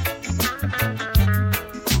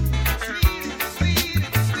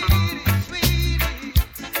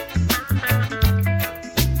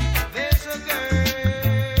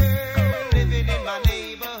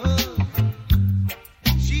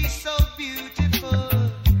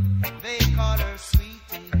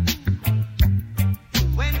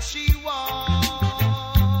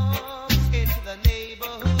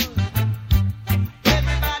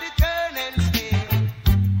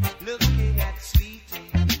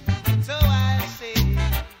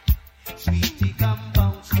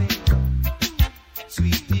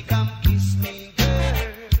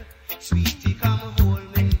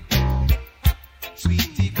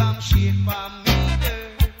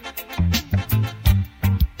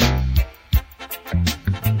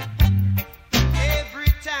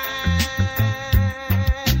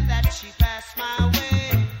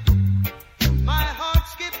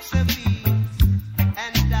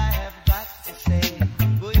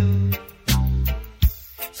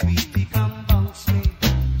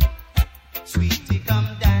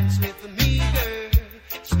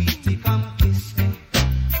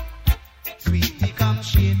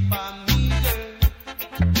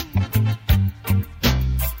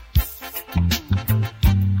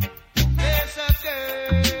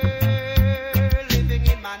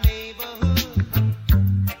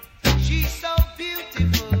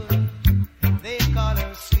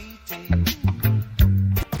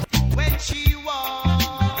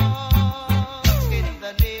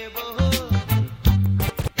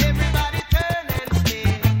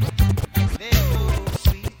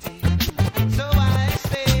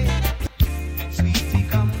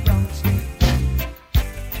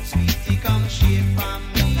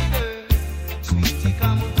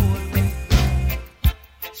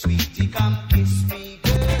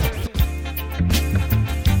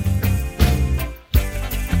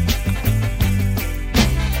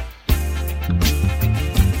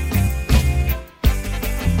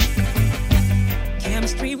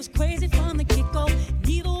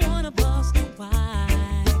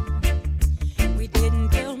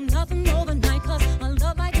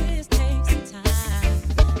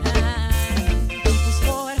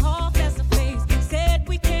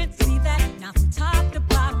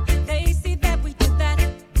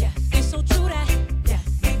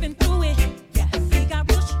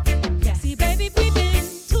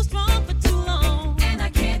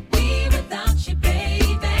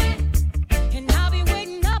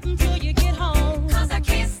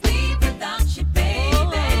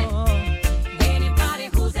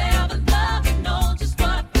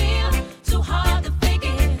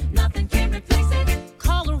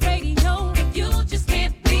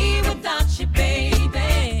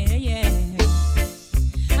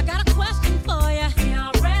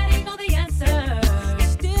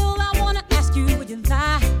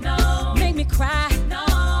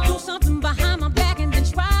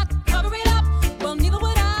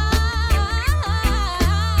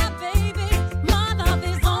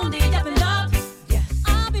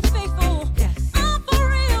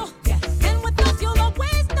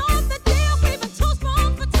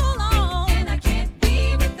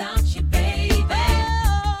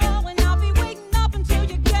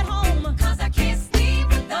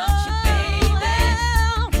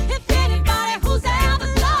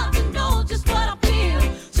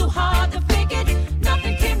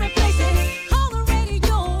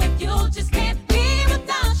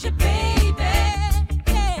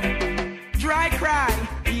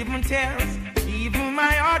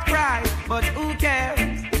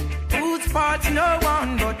 no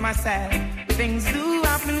one but myself. Things do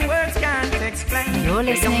happen, words can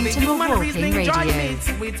You're listening to Milwaukee Radio.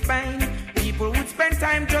 With pain, people would spend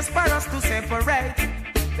time just for us to separate.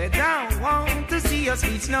 They don't want to see us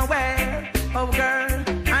reach nowhere. Oh girl,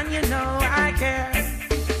 and you know I care.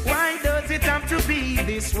 Why does it have to be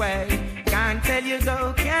this way? Can't tell you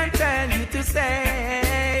go, can't tell you to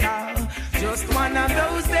stay. Oh, just one of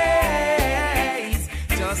those days.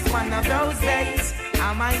 Just one of those days.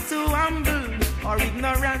 Am I too humble or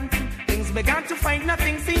ignorant? Things began to find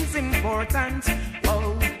nothing seems important.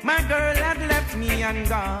 Oh, my girl had left me and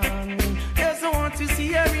gone. Doesn't want to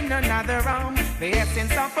see her in another room. The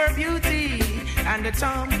essence of her beauty and the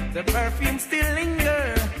charm, the perfume still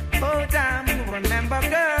linger. Oh damn, remember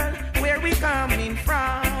girl, where we coming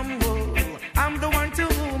from. Oh, I'm the one to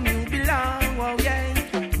whom you belong. Oh yeah,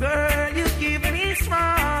 girl, you keep me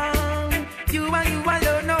strong. You and you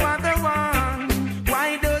alone, no other one.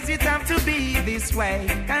 Why does it have to be this way?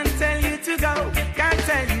 Can't tell you to go, can't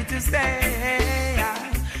tell you to stay.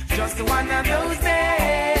 Just one of those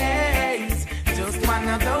days. Just one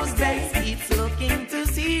of those days. Keeps looking to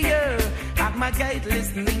see you at my gate,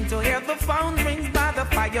 listening to hear the phone rings by the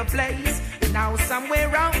fireplace. Now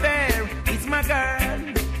somewhere out there is my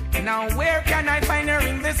girl. Now where can I find her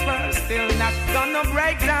in this world? Still not gonna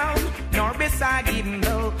break down, nor beside, even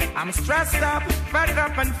though I'm stressed up, fed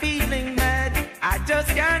up and feeling mad. I just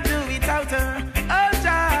can't do without her. Oh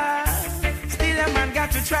child, still a man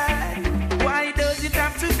got to try. Why does it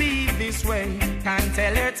have to be this way? Can't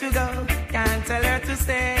tell her to go, can't tell her to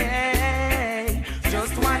stay.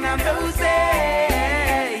 Just one of those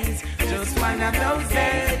days. Just one of those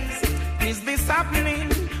days. Is this happening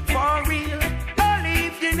for real? Only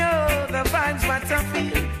if you know the vibes what I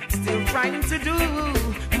feel. Still trying to do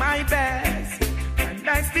my best, and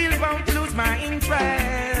I still won't lose my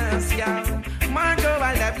interest. Yeah, my girl,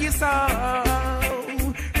 I love you so.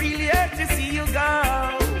 Really hurt to see you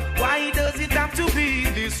go. Why does it have to be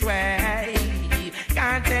this way?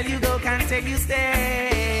 Can't tell you go, can't tell you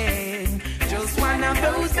stay. Just one of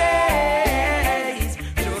those days.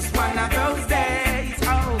 Just one of those days.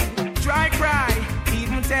 Oh, dry cry,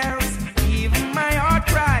 even tears, even my heart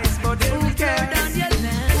cries. But who cares?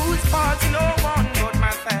 Whose fault? No one but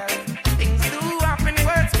myself. Things do happen,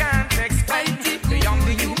 words can't explain. Beyond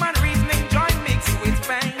the human reasoning, joy mixed with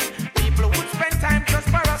pain. People would spend time just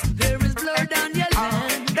for us. There is blood on your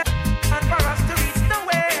land. And for us to reach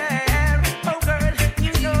nowhere. Oh girl,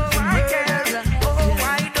 you know I care. Oh,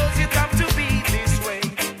 why does it have to be this way?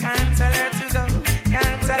 Can't tell her to go,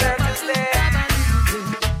 can't tell her to stay.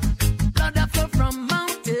 Blood that flow from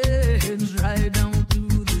mountains right down to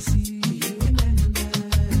the sea.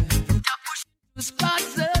 God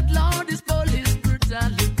said, Lord, is police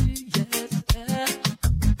brutality, yes, yeah.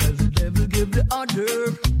 As the devil gave the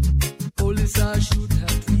order, police are shoot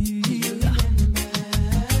at will.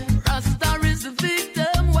 Rasta is the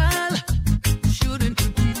victim, well, shouldn't to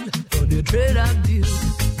kill for the trade of deal.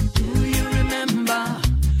 Do you remember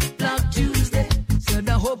Black Tuesday? Said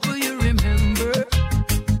I hope you remember.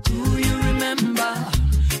 Do you remember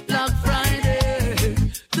Black Friday?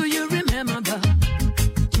 Do you remember?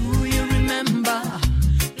 Do you remember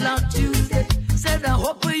Black Tuesday? Said I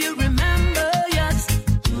hope you remember, yes.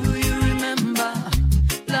 Do you remember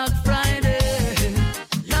Black Friday?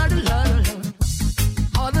 Lord, Lord, Lord.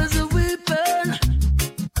 Others are weeping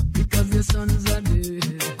because their sons are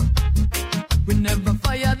dead. We never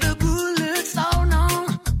fire the bullets, oh no.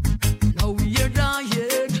 Now we are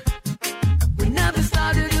dying. We never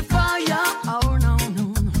started the fire, oh no, no,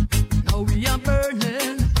 no. Now we are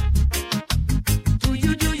burning. Do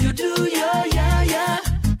you, yeah, yeah, yeah.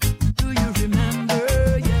 Do you remember,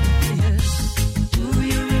 yeah, yeah. Do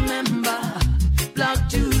you remember Black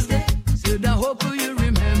Tuesday? Said I hope you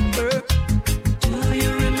remember. Do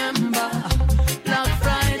you remember Black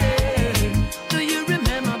Friday? Do you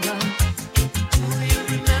remember? Do you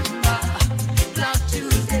remember Black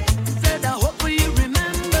Tuesday? Said I hope you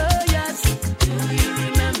remember, yes. Do you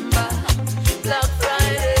remember Black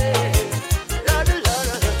Friday? Lord, Lord,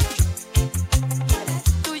 Lord.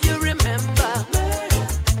 Do you remember?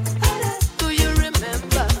 Do you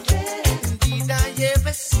remember? Did I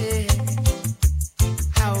ever say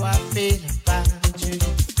how I feel about you?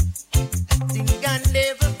 I think I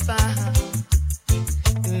never found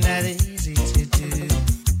that easy to do.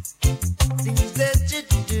 Things that you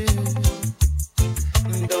do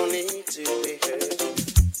don't need to be heard.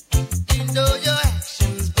 You know your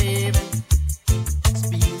actions, baby,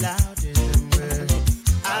 speak louder than words.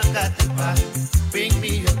 I've got the bottle, bring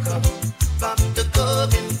me your cup, pop the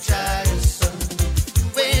cork and try your sun.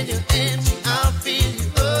 When you're empty, I'll fill you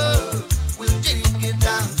up. We'll drink it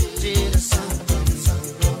down till the sun comes up.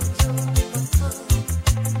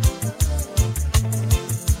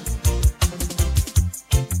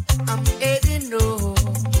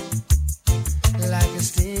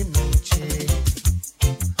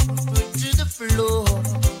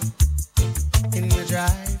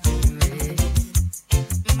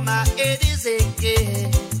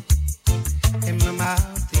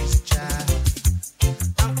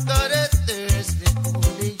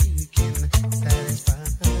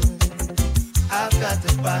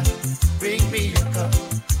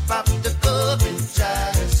 Pop the cup and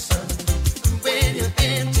try some. When you're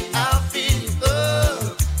empty, I'll fill you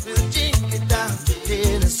up. We'll drink it down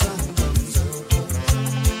till the sun comes up.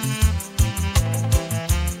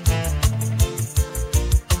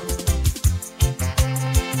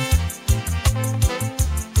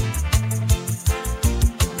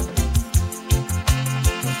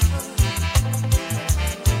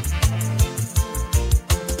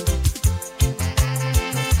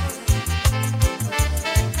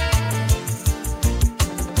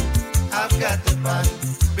 I've got the bottle,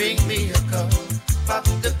 bring me a cup. Pop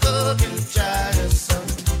the cup and try some.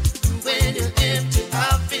 When you're empty,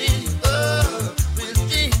 I'll fill you up. We'll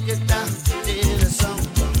drink it down till the sun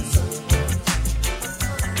comes up.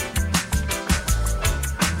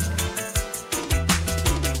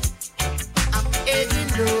 I'm getting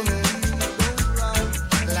low,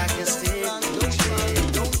 like a stick,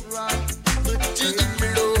 don't run, but to the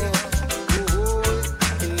floor,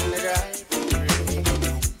 in the driveway.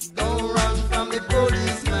 Don't run from the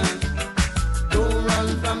policeman. Don't run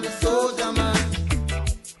from the soldier man.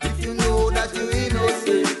 If you know that you're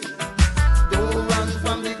innocent, don't run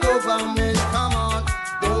from the government. Come on,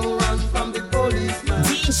 don't run from the policeman.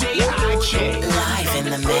 DJ RK live in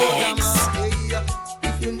the mix.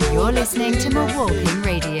 You're listening to Milwaukee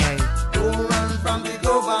Radio. Don't run from the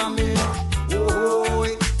government. Oh,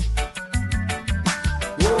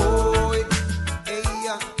 hey,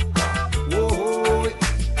 yeah. Oh,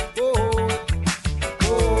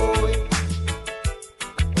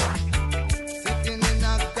 sitting in a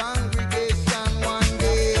congregation one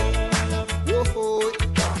day,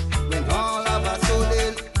 when all of a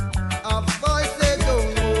sudden a voice said, "Don't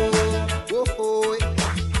know."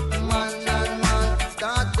 Man and man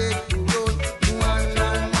started to run, man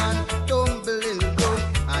and man tumbling down.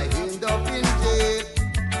 I end up in jail,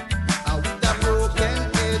 with a broken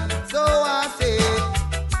head. So I said,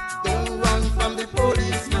 don't run from the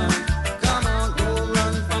policeman. Come on, don't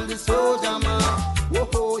run from the soldier man.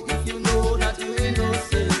 Whoa, if you know that you're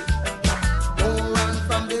innocent, don't run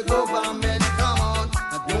from the government. Come on,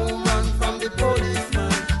 don't run from the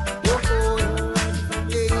policeman. Whoa,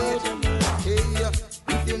 yeah,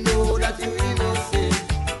 if you know that you're innocent,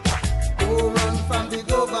 don't run from the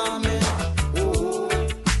government. Oh,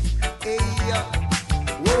 yeah,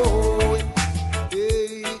 whoa,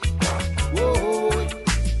 yeah, whoa,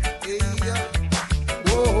 yeah,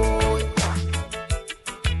 whoa.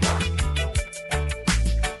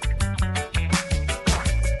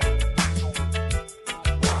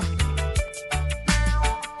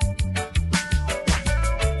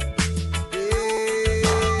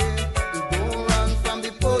 Don't run from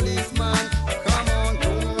the policeman. Come on,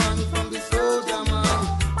 don't run from the soldier man.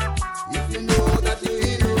 If you know that you're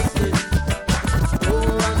innocent, don't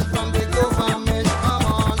run from the government. Come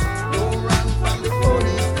on, don't run from the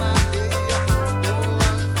policeman. Don't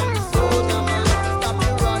run from the soldier man. Stop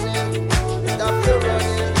your running. Stop your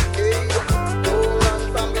running. Don't run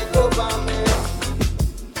from the government.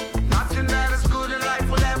 Nothing that is good in life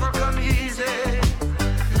will ever come easy.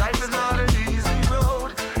 Life is not an easy road.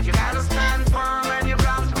 You gotta stand firm and you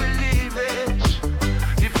got to believe it.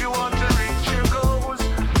 If you want to reach your goals,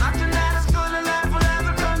 nothing that is good in life will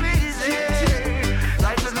ever come easy.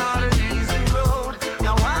 Life is not an easy road.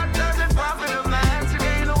 Now what does it profit a man to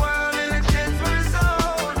gain the world in exchange for his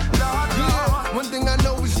soul? Lord, Lord. One thing I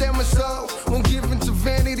know is that my soul won't give into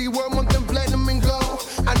vanity. World want them platinum and gold.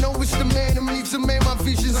 I know it's the man in me to make my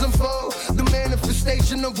visions unfold. The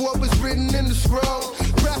manifestation of what was written in the scroll.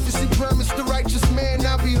 Prophecy promised the righteous man,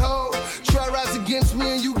 now behold. Try rise against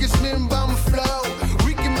me and you get smitten by my flow.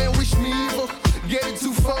 Wicked man wish me evil, get it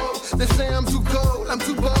twofold. They say I'm too cold, I'm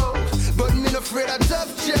too bold, but men afraid I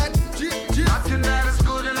tough chat. Nothing that is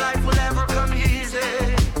good in life will ever come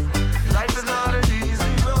easy. Life is not an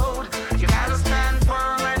easy road. You gotta stand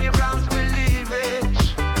firm and you got to believe it.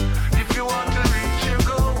 If you want to reach your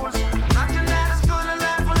goals, nothing that is good in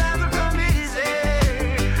life will ever come easy.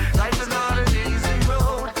 Life is not an easy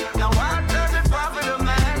road. Now what does it profit a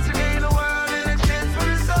man to gain the world in exchange for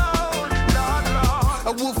his soul? Lord, Lord.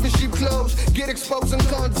 A wolf in sheep clothes, get exposed in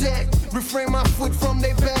contact. Refrain my foot from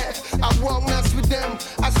their path. I walk not with them,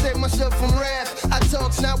 I save myself from wrath. I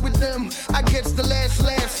talk not with them, I get the last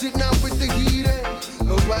laugh. Sit not with the heathen.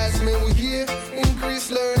 A wise man will hear, increase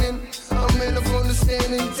learning. A man of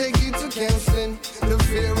understanding, take it to counseling. The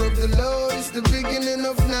fear of the Lord is the beginning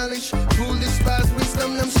of knowledge. Fool despise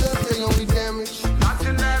wisdom, themselves they only damage.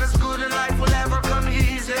 Nothing that is good in life will ever come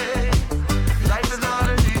easy. Life is not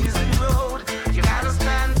an easy road. You gotta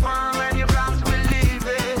stand firm and you got to believe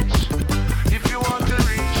it. If you want to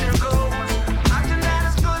reach your goals, nothing that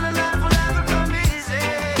is good in life will ever come easy.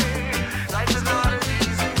 Life is not an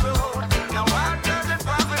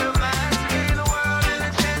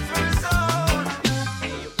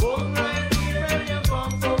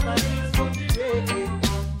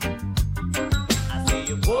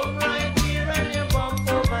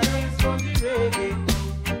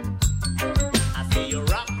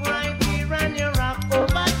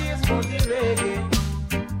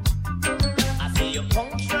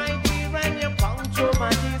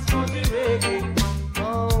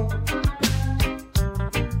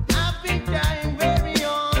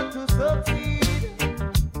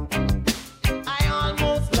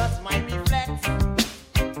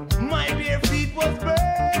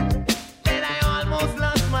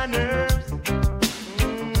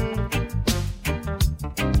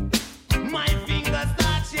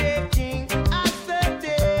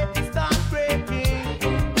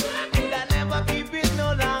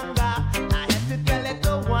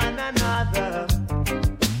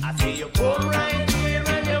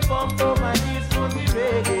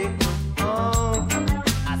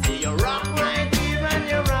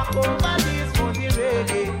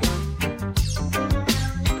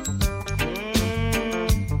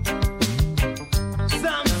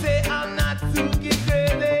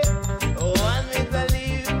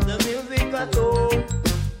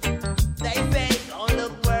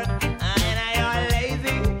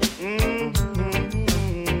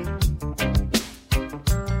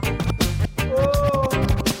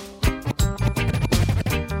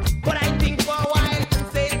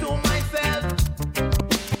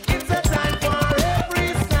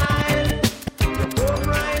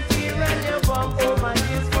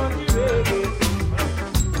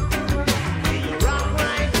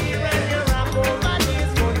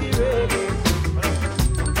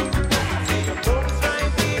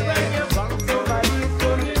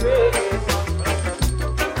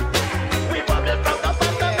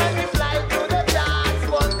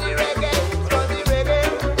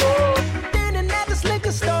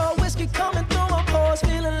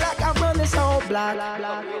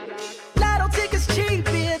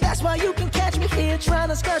trying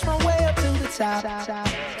to scratch my way up to the top.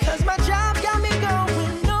 Cause my job got me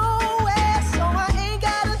going nowhere, so I ain't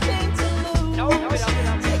got a thing to lose.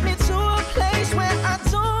 Take me to a place where I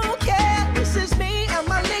don't care. This is me and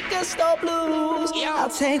my liquor store blues. I'll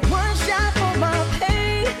take one shot for my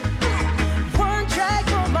pain, one drag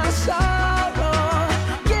for my sorrow.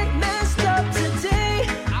 Get messed up today,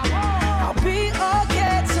 I'll be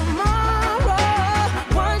okay tomorrow.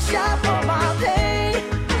 One shot for my pain,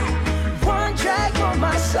 one drag for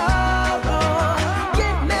my sorrow.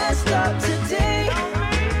 Get messed up today,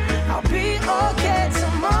 I'll be okay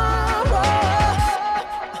tomorrow.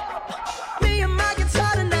 Me and my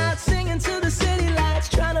guitar tonight, singing to the city lights,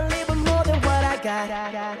 trying to leave them more than what I got.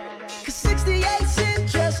 Cause 68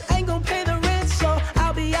 cents just ain't gon' pay the rent, so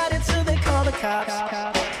I'll be out until they call the cops.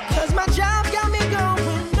 Cause my job got me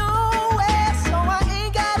going nowhere, so I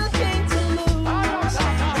ain't got a thing to lose.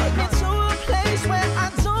 Take me to a place where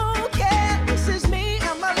I don't care. This is me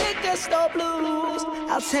and my liquor store blues.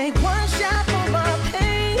 I'll take one shot for my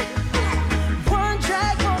pain, one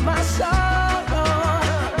drag for my sorrow.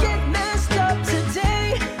 Get messed up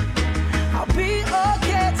today, I'll be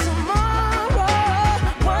okay tomorrow.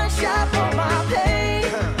 One shot for my pain,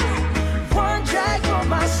 one drag for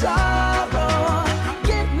my sorrow.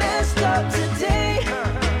 Get messed up today,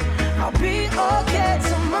 I'll be okay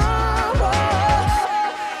tomorrow.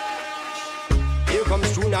 Here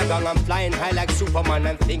comes Juna Gang, I'm flying high like Superman.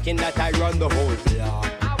 I'm thinking that I run the whole block.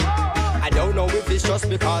 I don't know if it's just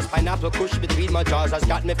because pineapple kush between my jaws has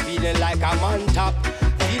got me feeling like I'm on top.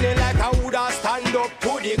 Feeling like I woulda stand up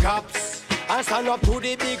to the cops and stand up to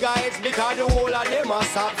the big guys, because the whole of them are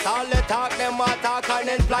sops. All the talk, them a talk, and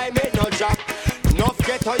employment no drop. Enough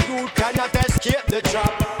ghetto youth cannot escape the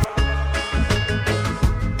trap.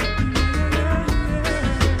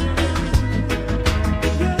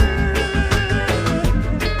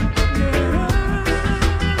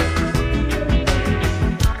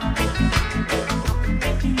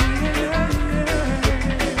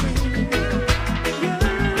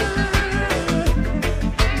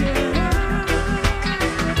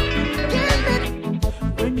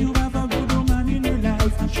 When you have a good woman in your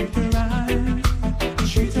life, treat her right,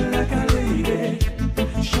 treat her like a lady.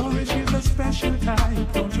 Show her she's a special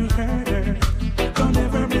type, don't you hurt her. Don't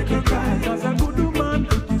ever make her cry, cause a good woman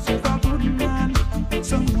is a good man.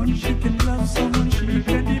 Someone she can love, someone she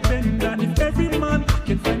can depend on. If every man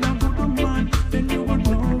can find a good woman, then you won't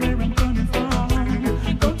know where I'm coming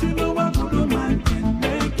from. Don't you know a good woman can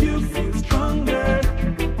make you feel stronger?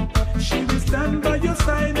 She will stand by your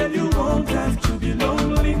side and you won't have to be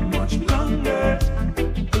lonely much longer.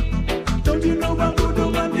 Don't you know a good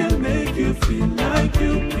woman can make you feel like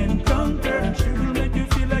you can conquer? She will make you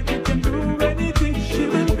feel like you can do anything. She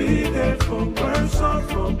will be there for worse or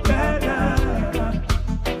for better.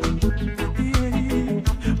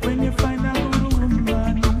 When you find a good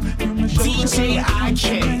woman, you must show DJ her IK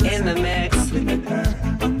in the mix. compliment her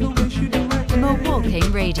on the way she do her hair. Milwaukee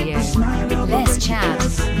Radio. Less chat,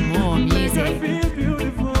 more music. Feel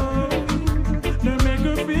beautiful. Don't make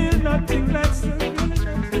her feel nothing less.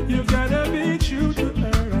 You gotta be true to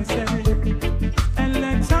her, I say. And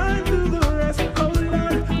let time do the rest. Oh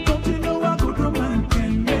Lord, don't you know a good woman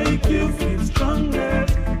can make you feel stronger?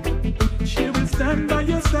 She will stand by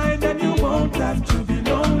your side and you won't have to be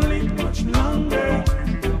lonely much longer.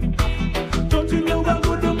 Don't you know a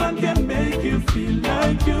good woman can make you feel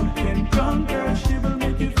like you can conquer? She will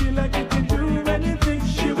make you feel like you can do anything.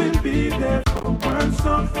 She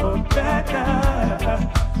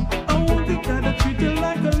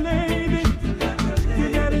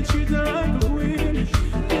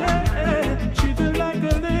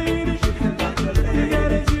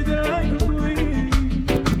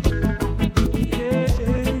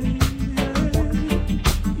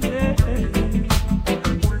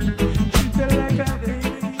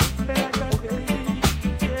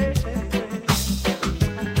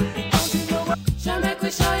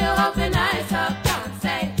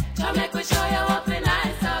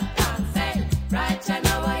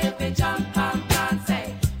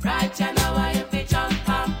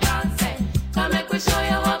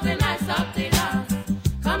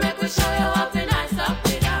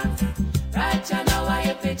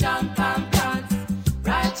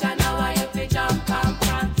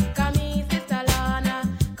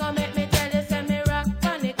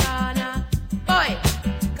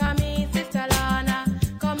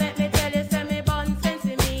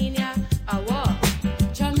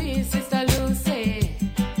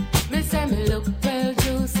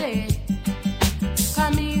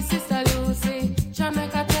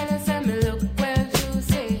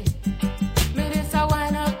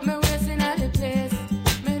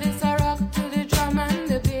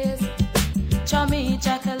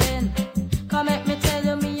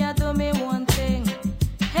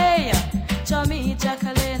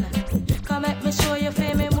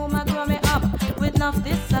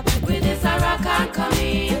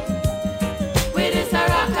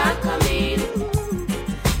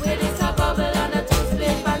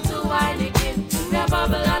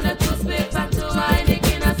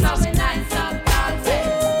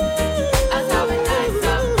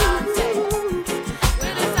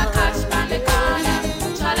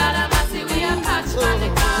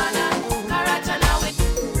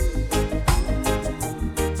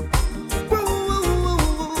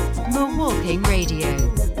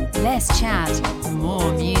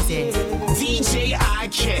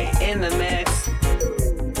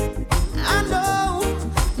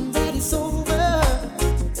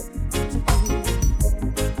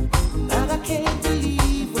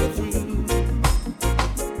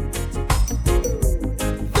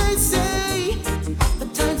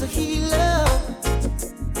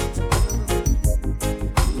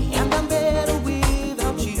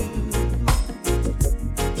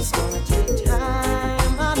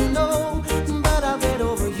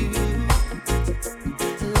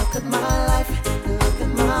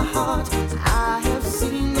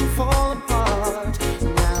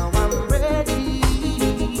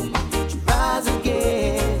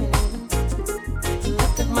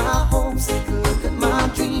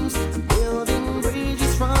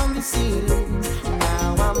the ceiling.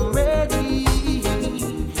 Now I'm ready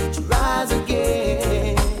to rise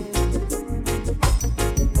again.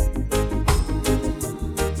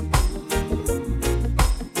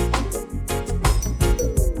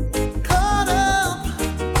 Caught up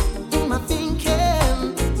in my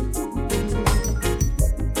thinking,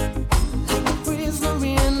 like a prisoner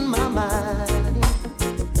in my mind.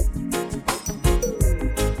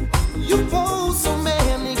 You pose so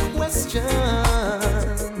many questions,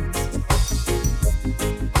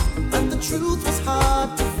 but the truth was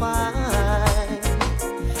hard to find.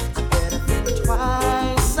 I better think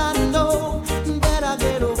twice, I know that I'll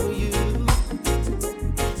get over you.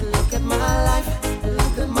 Look at my life,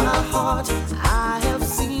 look at my heart, I have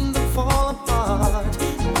seen them fall apart.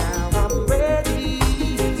 Now I'm ready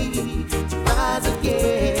to rise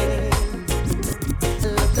again.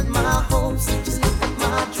 Look at my hopes, just look at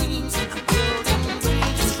my dreams. I'm building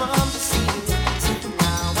bridges from the ceilings.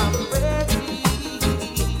 Now I'm ready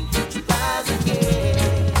to rise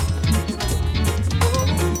again.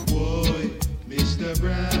 Boy, Mr.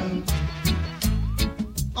 Brown.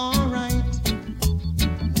 Alright.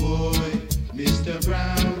 Boy, Mr.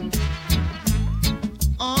 Brown.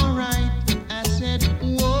 Alright, I said,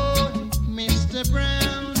 whoa, Mr.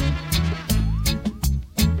 Brown.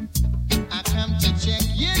 I come to check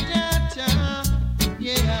your data,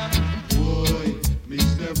 yeah. Boy,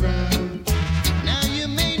 Mr. Brown. Now you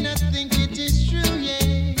may not think it is true,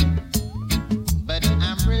 yeah, but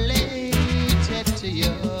I'm related to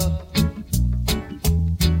you.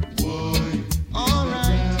 Boy,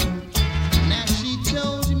 Alright, now she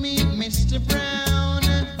told me, Mr. Brown,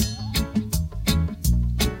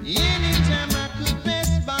 anytime I could pass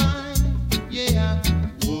by, yeah.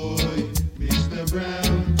 boy, Mr.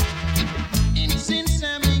 Brown. And since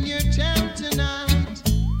I'm in your town tonight,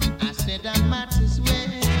 I said I might as well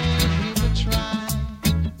give a try.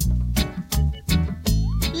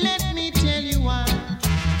 Let me tell you why.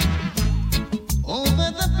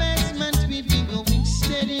 Over the past month we've been going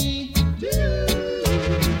steady.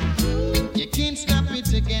 You can't stop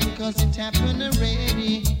it again cause it happened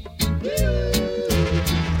already.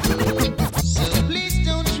 So please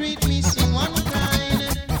don't treat me so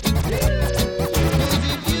unkind. Cause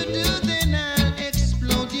if you do, then I'll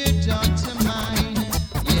explode your daughter mine.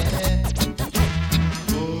 Yeah.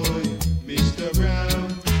 Boy, Mr. Brown.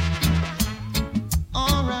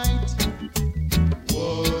 Alright.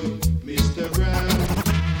 Boy, Mr. Brown.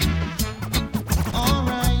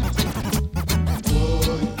 Alright.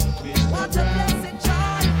 Boy, Mr. Brown.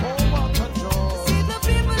 See the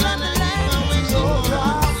people on the line.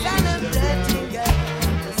 Celebrating, yeah.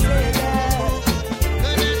 Say that.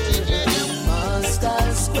 Master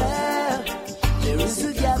Square, there is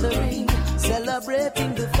a gathering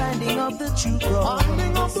celebrating the finding of the true cross.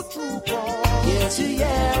 Year to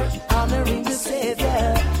year, honoring the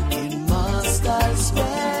Savior in Master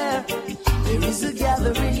Square. There is a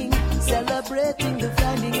gathering celebrating the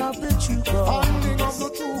finding of the true cross.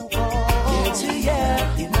 Year to year,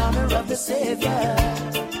 in honor of the Savior,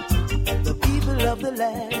 the people of the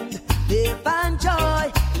land, they find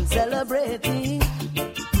joy in celebrating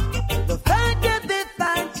the fact that they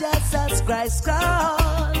find Jesus Christ's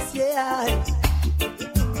cross. Yeah,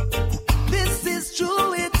 this is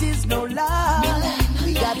true, it is no lie.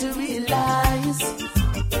 We got to realize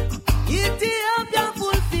Ethiopia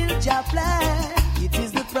fulfilled your plan. It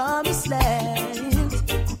is the promised land.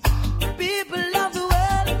 People of the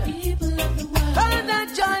world, find that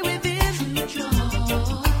joy within,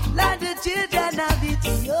 like the children of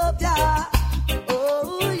Ethiopia.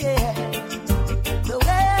 Oh yeah, the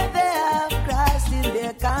way they have Christ in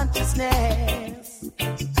their consciousness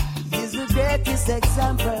is the greatest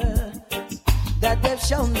example that they've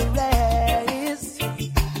shown the rest.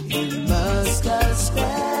 In Moscow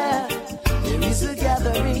Square, there is a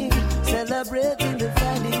gathering celebrating the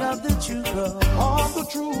finding of the true cross.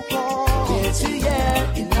 Year to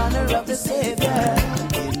year, in honor of the Savior.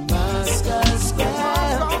 In Moscow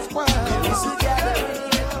Square, there is a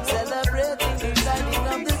gathering celebrating the finding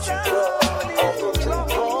of the true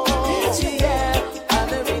cross. Year to year,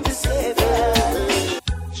 honoring the Savior.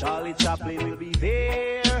 Charlie Chaplin will be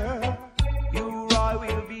there. You Roy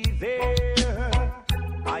will be there.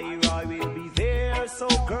 I Roy will be there. So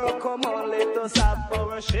girl, come on, let us have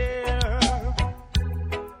our share.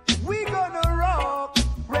 We gonna rock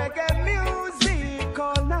reggae music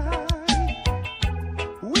all night.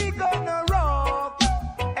 We gonna rock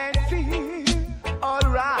and feel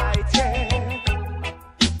alright, yeah.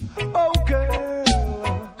 Oh girl,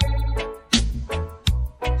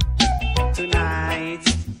 tonight,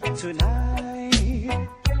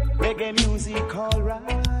 reggae music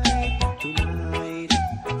alright. Tonight,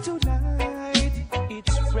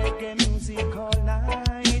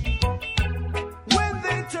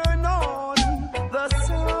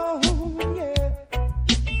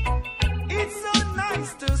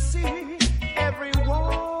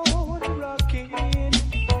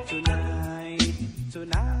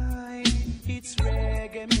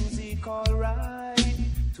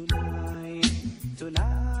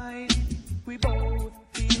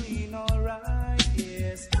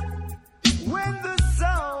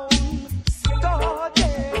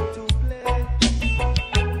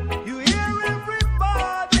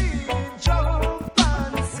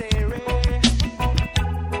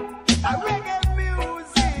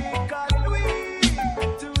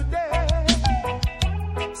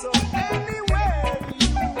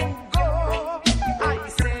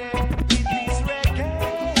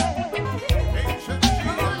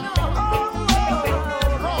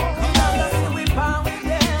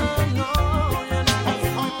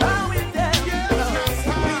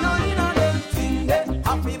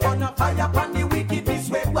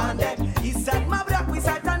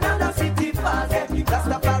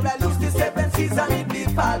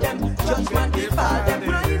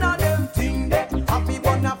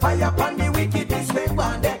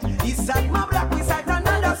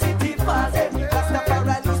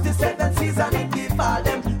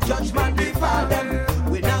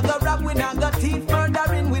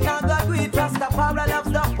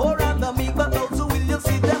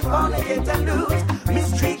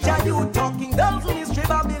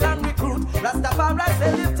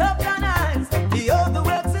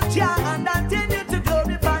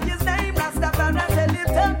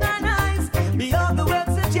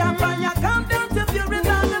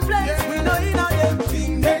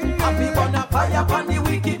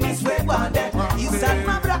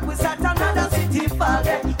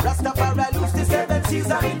 Rastafari lose the 7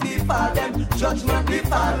 seas and it befall them. Judgment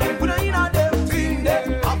befall them. Put in on them thing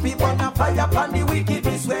there. Happy burn a fire upon the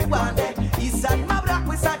wickedness way one day. East and my black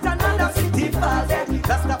we start another city fall them.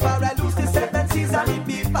 Rastafari lose the 7 seas and it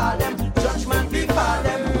befall them. Judgment befall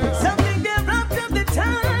them. Something they wrapped up the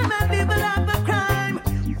time and people have a crime.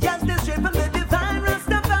 Yes, they strip from the divine.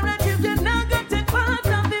 Rastafari children now go take part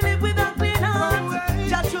of the live without clean heart.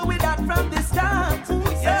 Judge you with that from the start.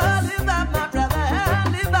 So live up my brother,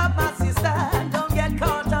 live up my sister. Don't get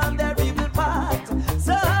caught on their evil path.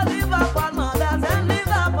 So live up our mothers and live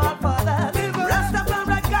up our fathers.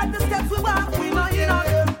 Rastafari got the steps we walk. We know you know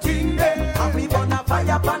them thing there. And we burn a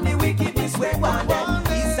fire upon the wickedness way one day.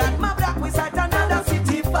 East and my black we sight another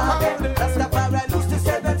city fall them. Rastafari lose the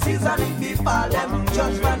 7 seas and it befall them.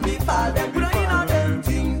 Judgment befall them. We know you know them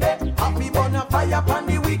thing there. And we burn a fire upon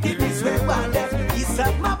the wickedness way one day. East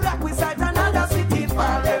and my black we sight another city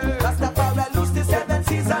fall them. Rastafari lose the 7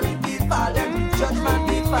 seas and it befall them. Judgment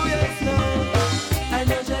befall them. I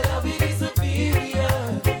know your love it is superior.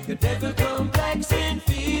 Your devil complex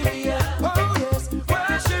inferior. Oh yes,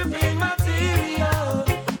 worshiping material,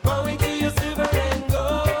 bowing to your silver and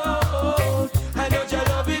gold. I know your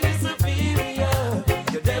love it is superior.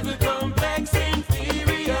 Your devil complex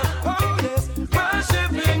inferior. Oh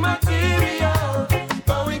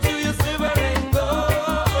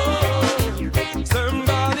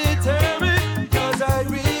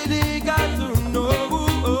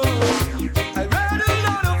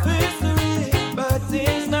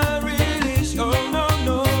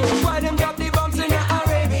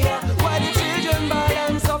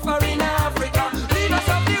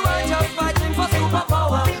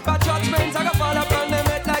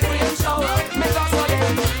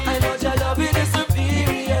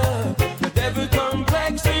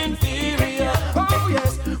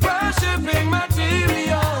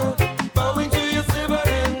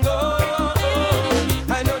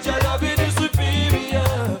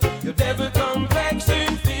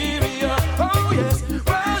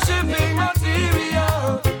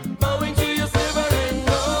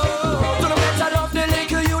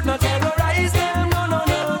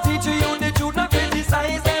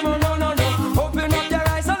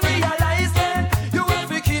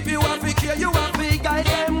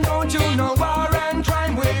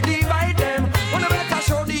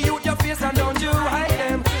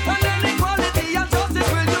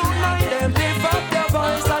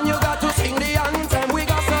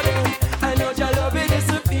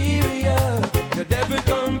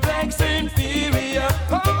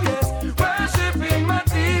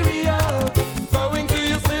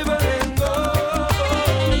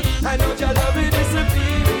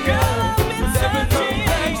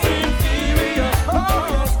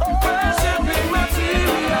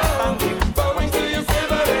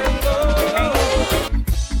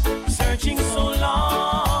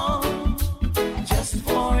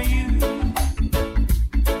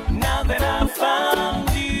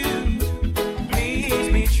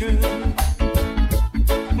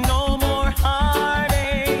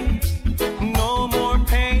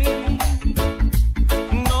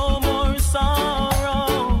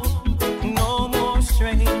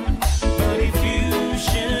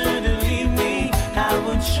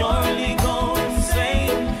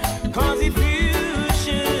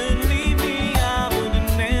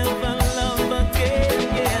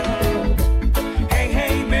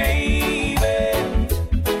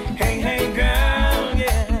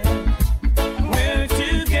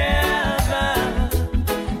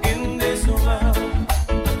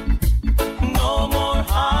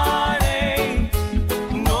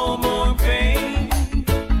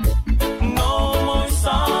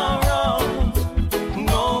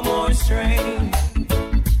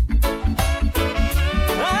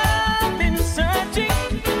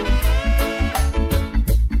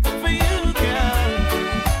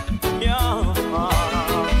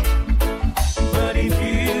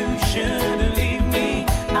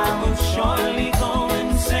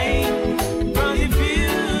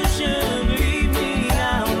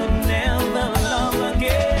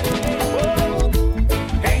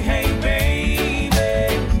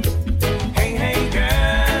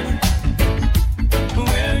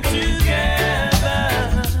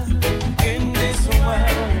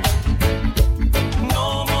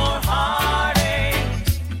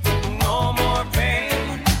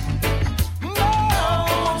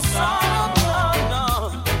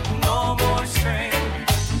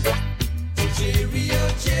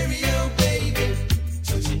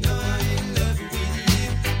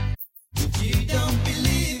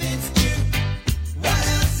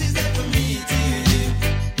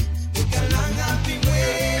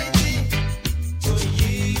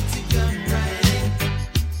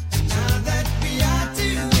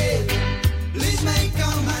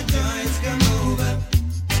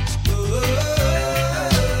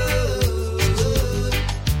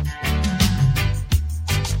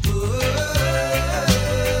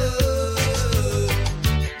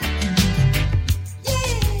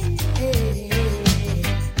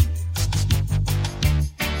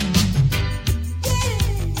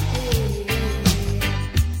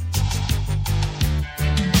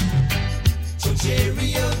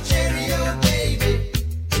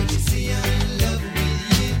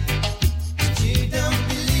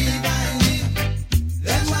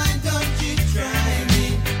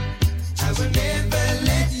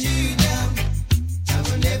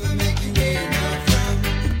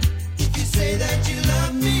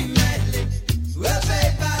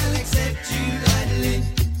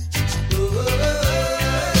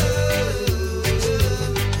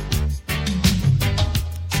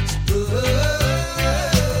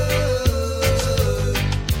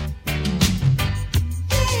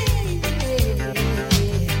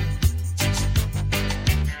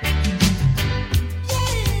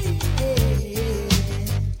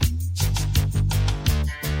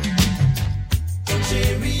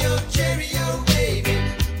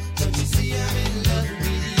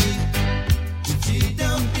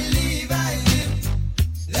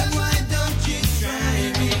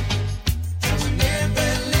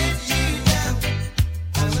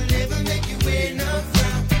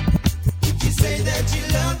that you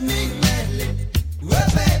love me madly. Oh,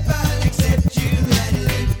 babe, I'll accept you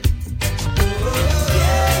gladly.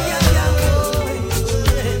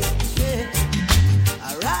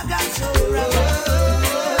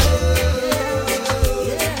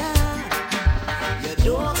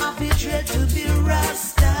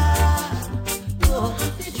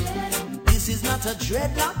 A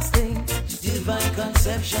dreadlocks thing, divine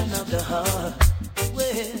conception of the heart.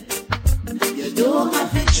 Well, you don't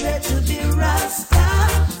have to dread to be Rasta.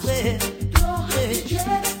 Well,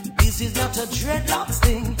 this is not a dreadlocks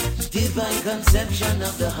thing, divine conception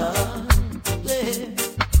of the heart. Well,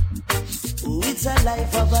 oh, it's a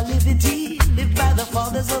life of a liberty, lived by the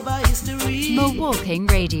fathers of our history. Walking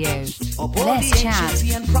Radio. Less chat,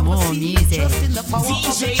 more music.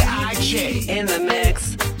 DJ RJ in the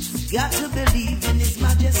mix. Got to believe in His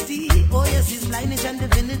Majesty. Oh yes, His lineage and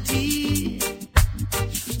divinity.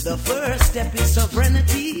 The first step is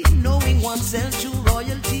sovereignty, knowing oneself to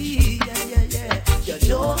royalty. Yeah, yeah, yeah. You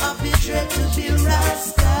don't have to dread to be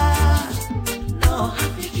Rasta. No,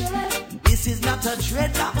 this is not a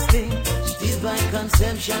dreadlock thing. Divine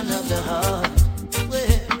conception of the heart.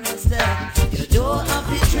 Well, Rasta. You don't have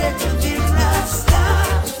to dread to be Rasta.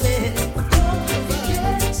 Well,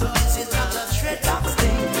 this is not a dreadlock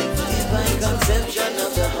thing. Conception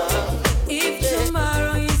of the heart. If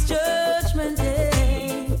tomorrow is judgment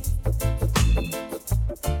day,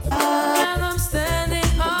 and I'm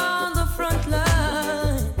standing on the front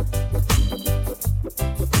line,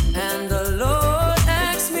 and the Lord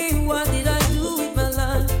asks me what did I do with my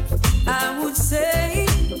life, I would say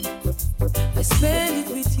I spent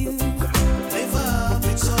it with you. Live up,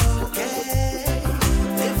 it's okay.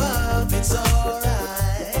 Live up, it's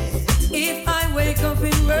alright. If I wake up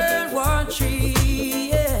in World War III,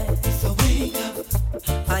 yeah. If I wake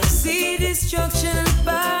up, I see destruction and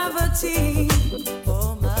poverty.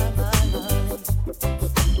 Oh my, my, my.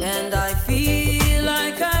 And I feel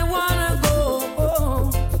like I wanna go.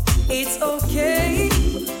 Oh, it's okay.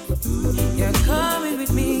 You're coming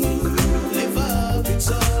with me. live up, it's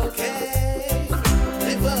okay.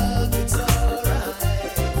 Live up, it's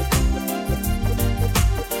alright.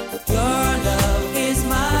 Your love is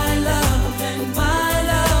my love, and my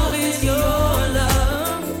love is your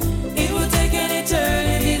love. It will take an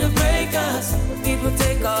eternity to break us. It will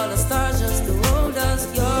take all the stars just to hold us.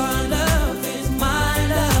 Your love is my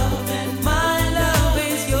love, and my love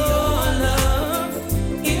is your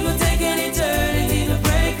love. It will take an eternity to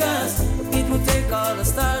break us. It will take all the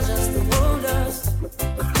stars just to hold us.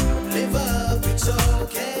 Live up, it's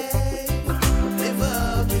okay. Live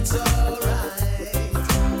up, it's alright.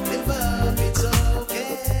 Live up, it's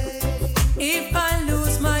okay. If I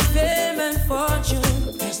lose my fame and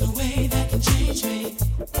fortune, There's no way that can change me.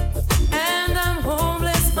 and I'm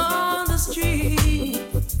homeless on the street,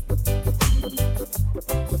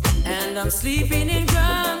 and I'm sleeping in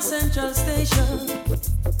Grand Central Station,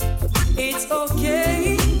 it's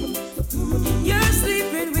okay. You're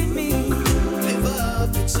sleeping with me. Live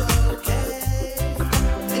up, it's okay.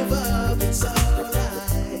 Live up, it's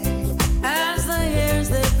alright. As the years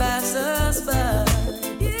they pass us by,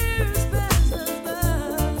 years pass us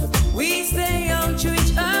by, we stay young to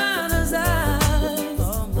each other's eyes.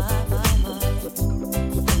 Oh my, my, my.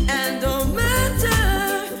 And no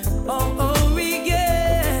matter all we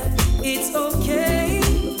get, it's okay.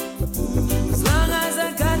 As long as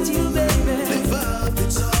I got you, baby. Live up,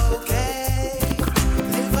 it's okay.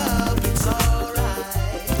 Live up, it's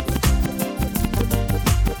alright.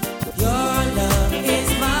 Your love is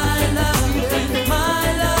my love, and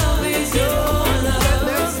my love is your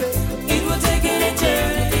love. It will take an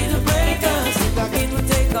eternity to break us. It will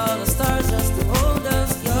take all the stars just to hold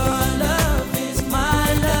us. Your love is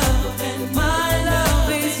my love, and my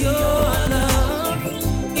love is your love.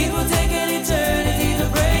 It will take an eternity to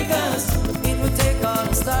break us. It will take all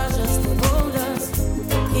the stars just to hold us.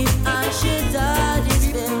 If I should die this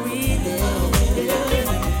very day,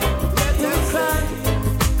 don't cry.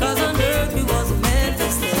 'Cause on earth we was meant to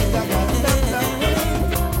stay.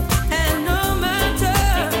 And no matter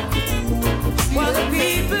what the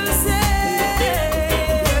people say,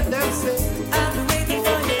 I'll be waiting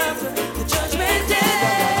for you after the judgment day.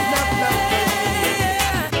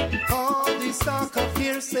 All this talk of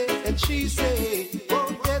hearsay and she say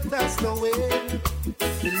won't get us nowhere.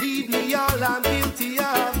 Believe me, all I'm guilty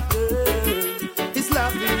of, girl, is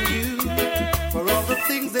loving you. For all the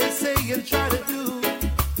things they say and try to do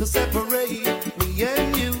to separate me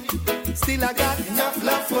and you, still I got enough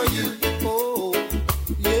love for you. Oh,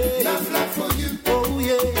 yeah. Enough love for you. Oh,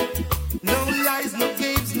 yeah. No lies, no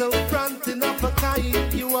games, no fronting of a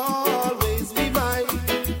kind. You always be mine.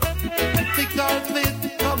 Thick or thin,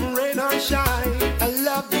 come rain or shine.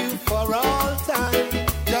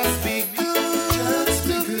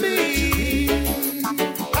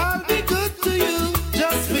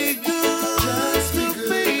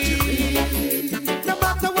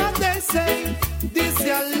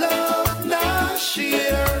 love now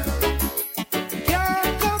share.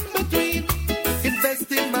 Can't come between.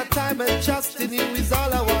 Investing my time and trust in you is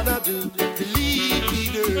all I wanna do. Believe me,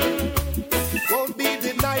 girl. Won't be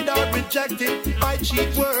denied or rejected by cheap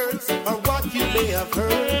words or what you may have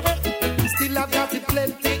heard. Still I've got it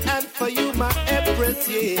plenty, and for you, my empress,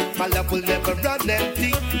 yeah, my love will never run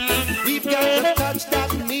empty. We've got a touch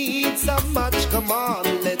that means so much. Come on,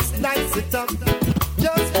 let's nice it up.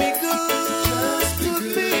 Just be good to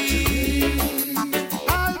me.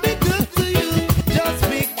 I'll be good to you. Just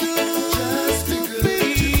be good to me.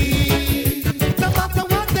 No matter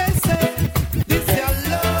what they say, this your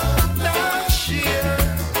love now share.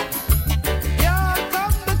 Can't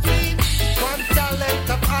come between. One talent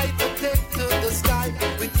of I to take to the sky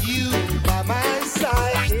with you by my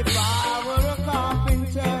side. If I were a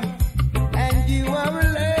carpenter and you were a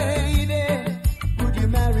lady, would you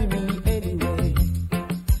marry me anyway?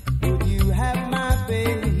 Would you have my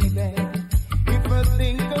baby? If a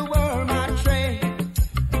thinker were my trade,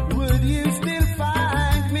 would you still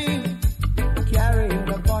find me carrying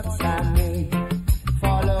the pots I made,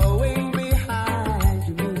 following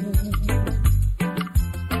behind me?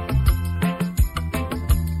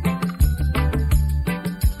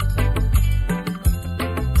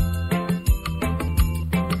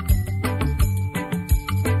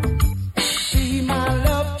 See my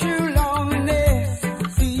love, true loneliness.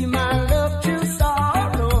 See my love, true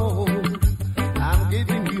sorrow. I'm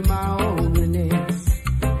giving you my onlyness.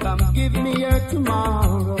 Come give me your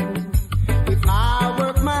tomorrow. If I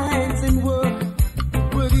work my hands in wood,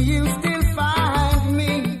 would you still find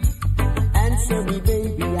me? Answer me,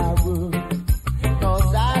 baby, I would.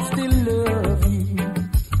 'Cause I still love you.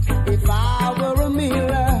 If I were a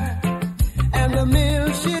miller and the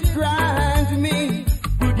mill should grind me,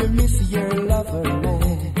 would you miss your lover,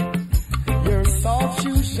 man? Your soft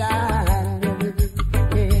shoe shine,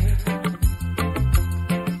 yeah.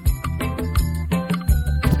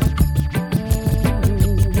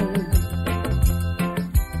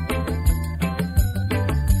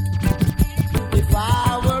 If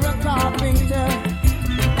I were a carpenter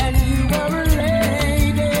and you were a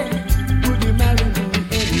lady, would you marry me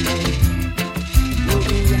anyway? Would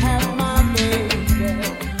you have my baby?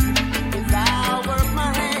 If I work my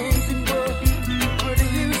hands in wood, would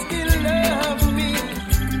you still love me?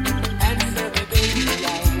 Answer me, baby,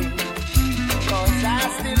 I will. 'Cause I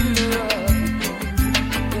still love you,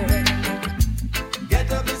 yeah. Get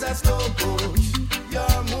up is a slow coach.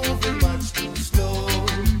 You're moving much too slow.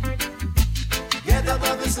 Get up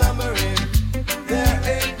of the slumbering. There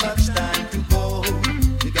ain't much time to go.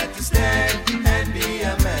 You got to stand and be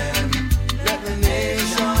a man. Let the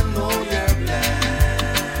nation know your plan.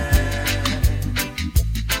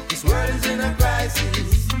 This world is in a crisis,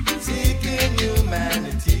 seeking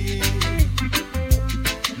humanity.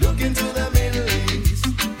 Look into the Middle East.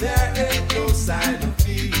 There ain't no sign of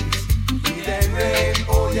peace. Heat and rain,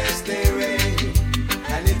 oh yes they rain,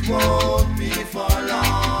 and it won't be for long.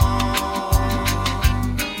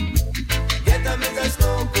 Get up as a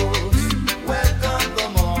snow goes, welcome the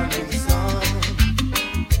morning sun.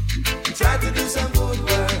 Try to do some good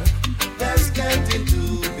work, there's plenty to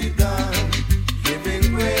be done. Giving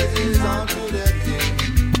praises unto the King,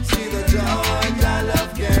 see the joy that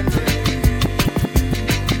love can bring.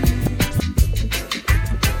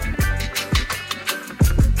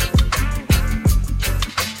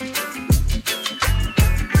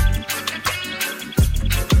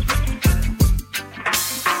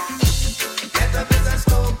 Get up as a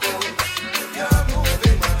snow goes, you're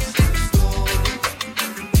moving much too slow.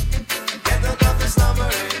 Get up of the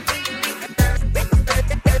slumbering.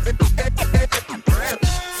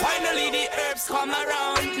 Finally the herbs come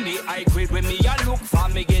around. The high grade when me a look for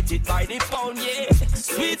me get it by the pound, yeah.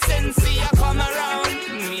 Sweet sensei a come around.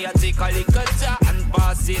 Me a take a little jar and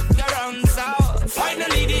pass it around. So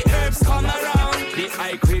finally the herbs come around. The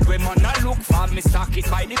high grade when man a look for me stock it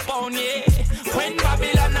by the pound, yeah. When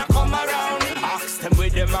Babylon a come around, ask them where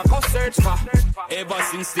them a go search for. Ever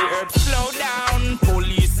since the herbs slow down,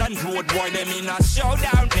 police and road boy them in a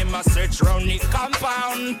showdown. Them a search round the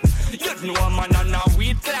compound. You know a man and a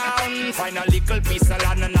weed clown. Find a little piece of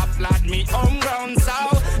land and a plant me home ground. So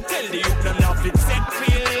tell the youth them not fit set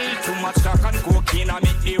feel. Too much crack and cocaine I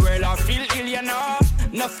make the world a feel ill, you know.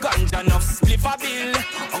 Enough ganja, enough spliff a bill.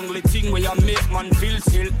 Only thing where you make man feel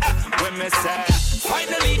still. When me say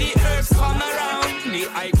finally the herbs come around. The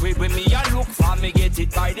high grade when me a look for me get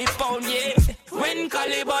it by the pound, yeah. When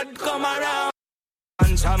Calibut come around,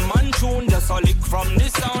 ganja man tune just a lick from the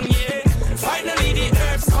sound, yeah. Finally the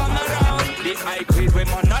herbs come around. The high grade when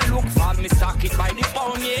man a look for me stock it by the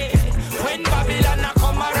pound, yeah. When Babylon a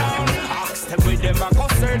come around, ask them with them them I go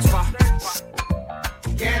search for.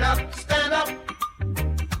 Get up, stand up.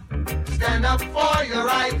 Stand up for your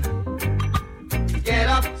right. Get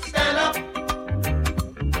up, stand up.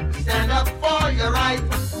 Stand up for your right.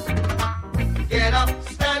 Get up,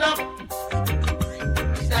 stand up.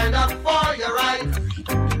 Stand up for your right.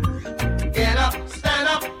 Get up, stand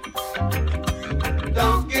up.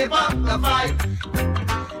 Don't give up the fight.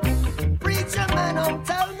 Preacher man, don't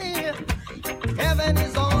tell me heaven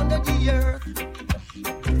is under the earth.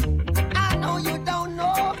 I know you don't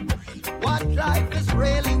know what life is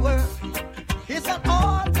really worth. It's not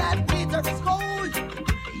all that glitter is gold.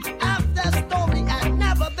 After story had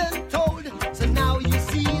never been told, so now you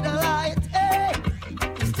see the light. Hey,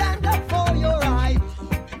 stand up for your right.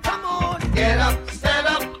 Come on, get up, stand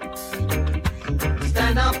up.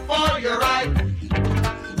 Stand up for your right.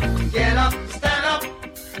 Get up, stand up.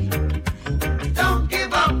 Don't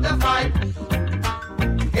give up the fight.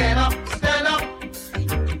 Get up, stand up.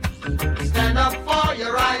 Stand up for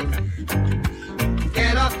your right.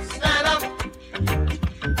 Get up, stand up.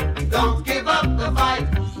 Don't give up the fight.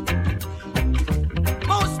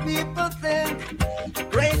 most people think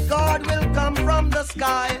great God will come from the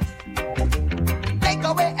sky, take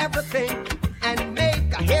away everything and make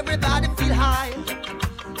everybody feel high.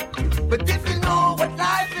 But if you know what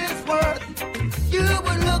life is worth, you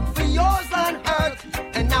will look for yours on earth.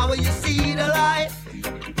 And now when you see the light,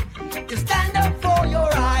 you stand up for your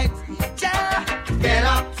right. Ja. Get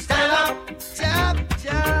up, stand up. Ja,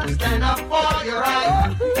 ja. Stand up for your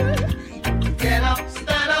right. Get up,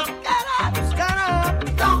 stand up. Get up, stand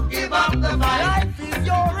up. Don't give up the fight. Life is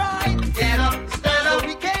your right. Get up, stand up. So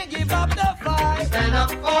we can't give up the fight. Stand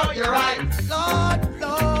up for your right. Lord,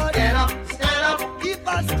 Lord. Get up, stand up. Keep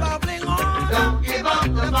us traveling on. Don't give up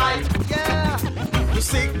the fight. Yeah. You're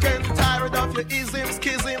sick and tired of your ism,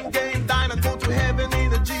 schism, game, dine and go to heaven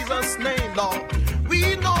in Jesus' name, Lord.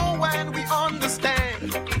 We know and we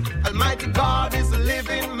understand. Almighty God is a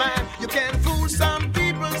living man. You can fool some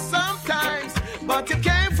people sometimes, but you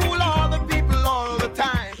can't fool all the people all the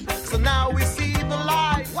time. So now we see the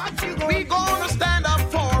light. We gonna stand up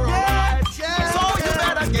for our rights. Yeah. So you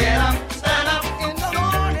better Get up, stand up. In the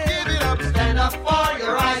morning. Give it up. Stand up for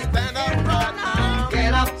your right. Stand up right now.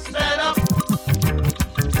 Get up, stand up.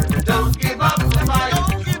 Don't give up the fight.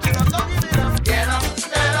 Don't give it up. Don't give it up. Get up,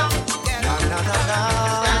 stand up.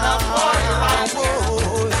 Stand up for your right.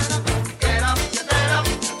 Get up, stand up.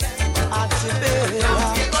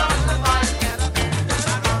 Don't give up the fight.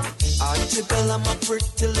 Archibella, my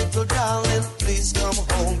pretty little darling, please come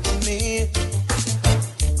home to me.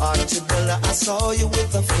 Archibella, I saw you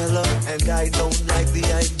with a fella, and I don't like the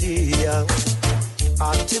idea.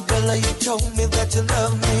 Archibella, you told me that you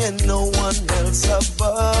love me and no one else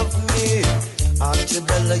above me.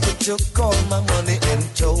 Archibella, you took all my money and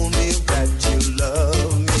told me that you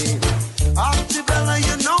love me. Archibella,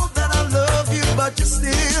 you know that I love you, but you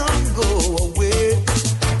still go away.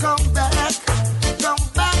 Come back,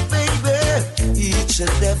 baby, each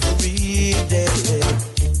and every day.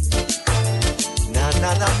 Na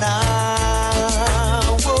na na na,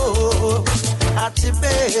 whoa,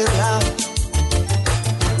 Archibella,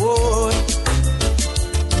 whoa.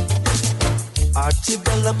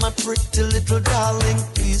 Archibella, my pretty little darling,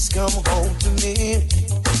 please come home to me.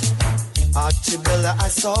 Archibella, I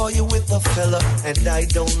saw you with a fella, and I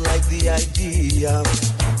don't like the idea.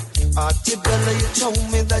 Archibella, you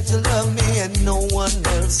told me that you love me and no one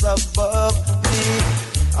else above me.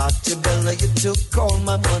 Archibella, you took all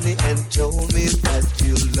my money and told me that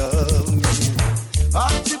you love me.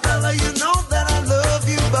 Archibella, you know that I love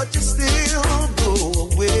you, but you still go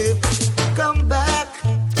away. Come back,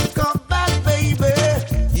 baby,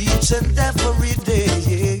 each and every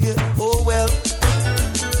day. Oh well.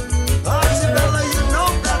 Archibella, you know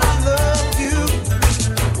that I love you.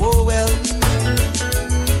 Oh well.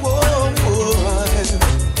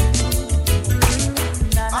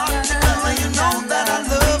 Archibella, you know that I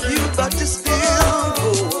love you, but you still go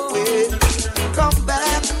away. Come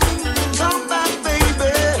back,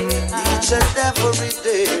 baby, each and every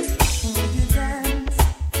day. Would you dance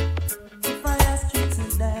if I asked you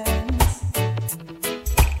to dance?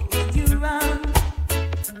 Would you run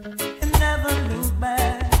and never look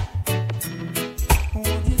back?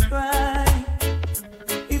 Would you cry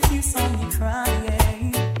if you saw me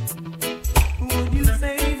crying? Would you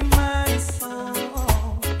save my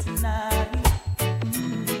soul tonight?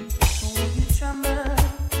 Would you tremble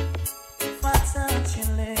if I touch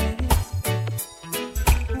your lips?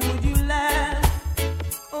 Would you laugh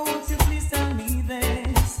or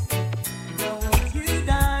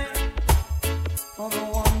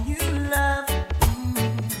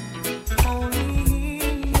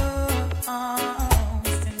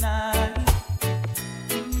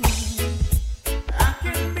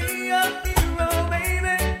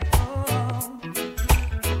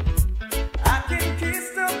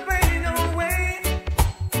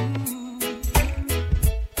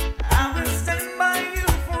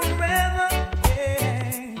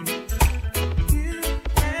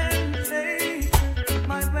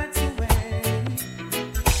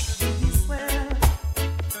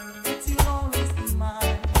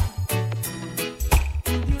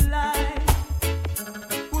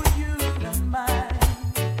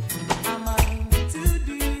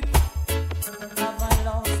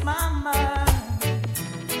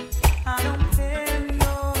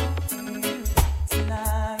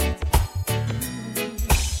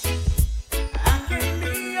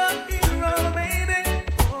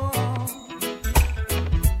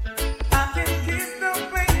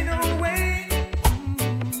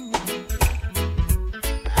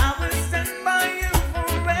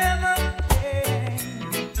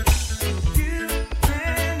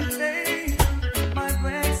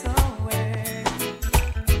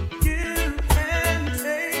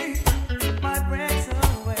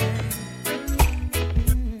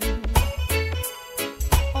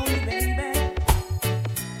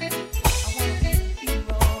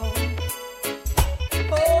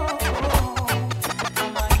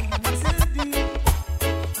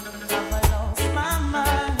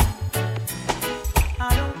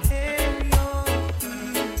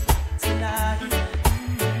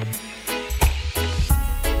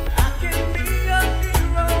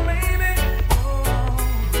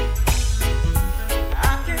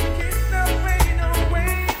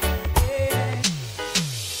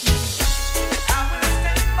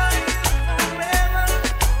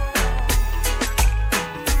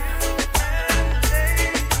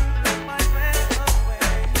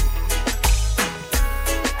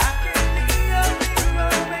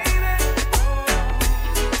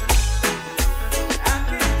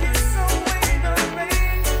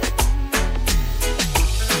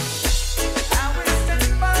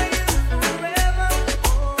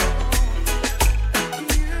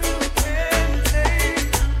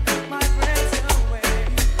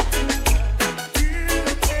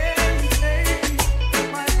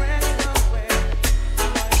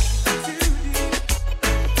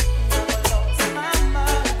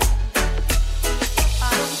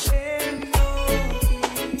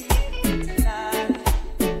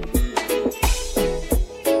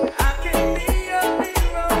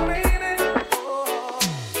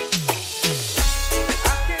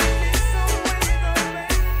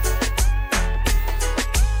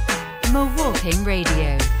Milwaukee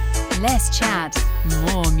Radio. Less chat,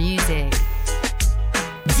 more music.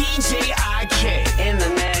 DJ IK in the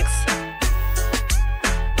mix.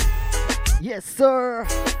 Yes, sir.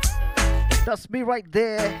 That's me right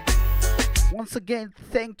there. Once again,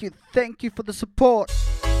 thank you for the support.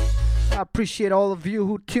 I appreciate all of you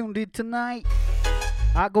who tuned in tonight.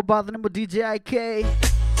 I go by the name of DJ IK,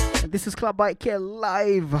 and this is CLUBIK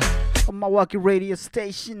live on Milwaukee radio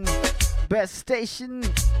station, best station.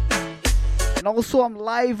 And also I'm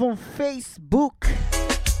live on Facebook,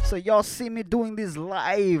 so y'all see me doing this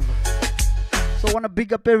live. So I want to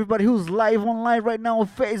big up everybody who's live online right now on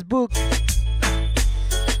Facebook.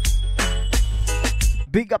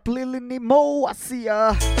 Big up Lily Nemo, I see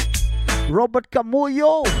ya. Robert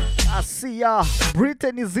Camuyo, I see ya.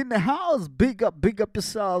 Britain is in the house. Big up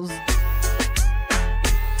yourselves.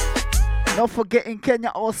 Not forgetting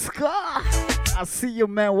Kenya Oscar. I see you,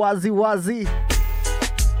 man. Wazi.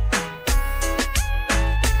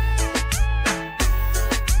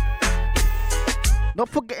 Not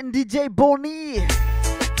forgetting DJ Bonnie.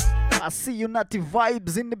 I see you, Natty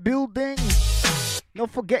Vibes in the building. Not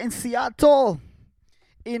forgetting Seattle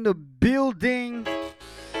in the building.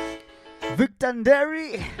 Victor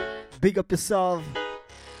Nderi, big up yourself.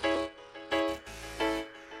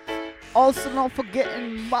 Also not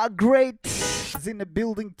forgetting Margaret is in the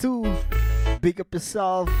building too. Big up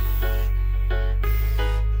yourself.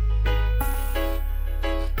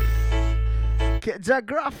 Keja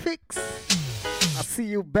Graphics, I see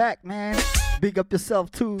you back, man. Big up yourself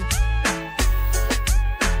too.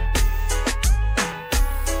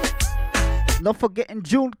 Not forgetting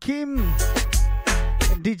June Kim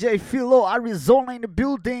and DJ Philo, Arizona in the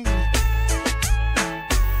building.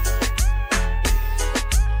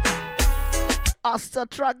 Asta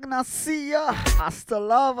Tragna, see ya. Asta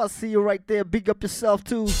Love, I see you right there. Big up yourself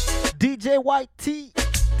too. DJ YT,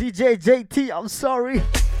 DJ JT, I'm sorry.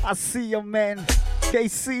 I see you, man.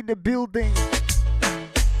 KC in the building.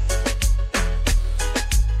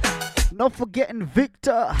 Not forgetting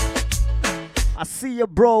Victor. I see you,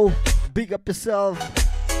 bro. Big up yourself.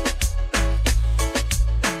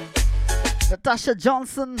 Natasha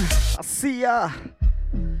Johnson, I see ya.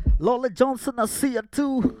 Lola Johnson, I see ya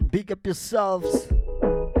too. Big up yourselves.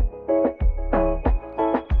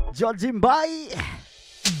 Georgie Mbai,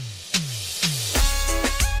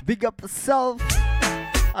 big up yourself.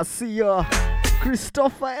 I see ya.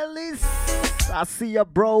 Christopher Ellis, I see ya,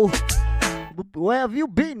 bro. Where have you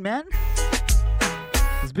been, man?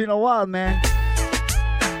 It's been a while, man.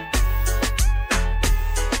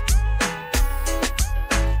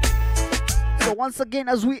 So once again,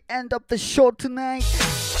 as we end up the show tonight,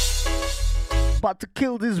 about to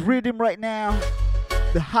kill this rhythm right now.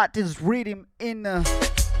 The hottest rhythm in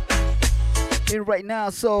right now.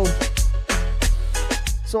 So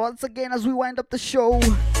once again, as we wind up the show,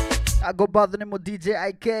 I go by the name of DJ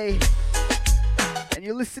IK, and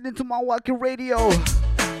you're listening to Milwaukee Radio.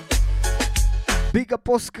 Big up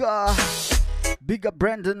Oscar, big up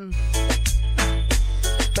Brandon.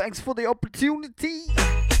 Thanks for the opportunity.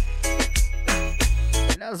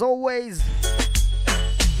 And as always,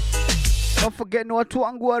 don't forget watu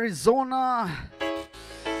wangu Arizona,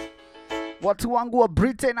 watu wangu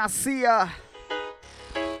Britain, I see ya.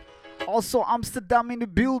 Also Amsterdam in the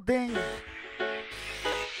building.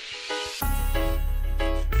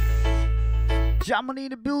 Germany in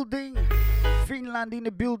the building. Finland in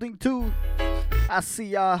the building too. I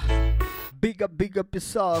see ya. Big up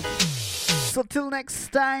yourself. So till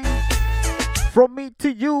next time, from me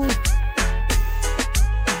to you,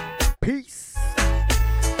 peace.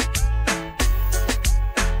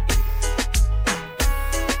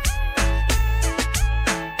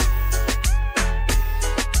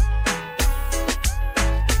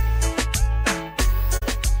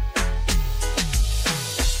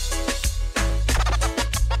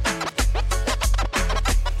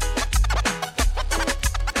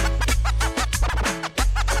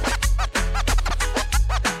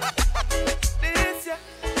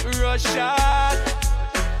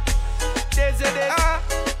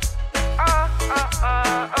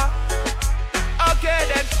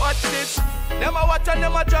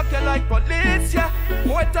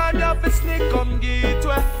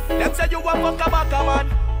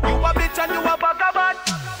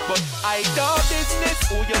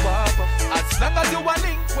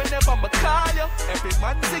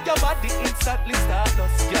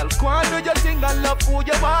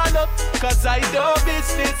 Cause I do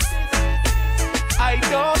business. I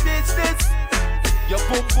do business. Your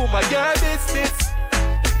boom boom, I your business.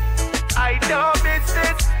 I do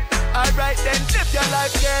business. Alright then, live your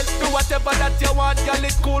life, girl. Do whatever that you want, girl,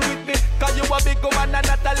 it's cool with me. Cause you a big woman and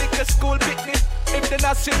not a little your school picnic. If the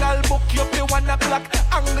national book you up to 1 o'clock,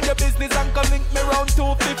 angle your business and come link me round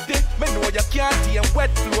 250. Me know you can't tame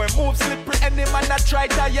wet floor, move slippery. Any man that try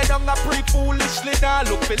tie you down a pre-foolishly. Now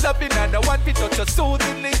look for loving and the one fit touch you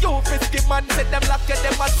soothingly. You fisky man said them lock you,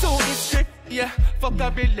 them a sue history. Yeah, fuck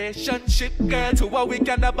a relationship, girl, to what we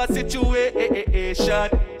can have a situation.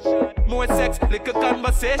 More sex, little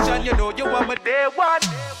conversation, you know you want me day one.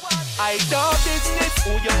 I know business,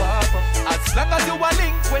 who you are for. As long as you a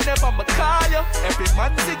link, whenever I call you. Every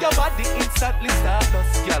man see your body instantly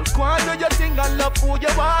stardust. Girl, go on do your thing and love who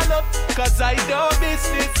you want love. Cause I know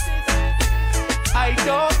business. I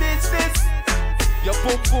know business. Your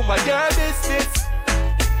boom boom are your business.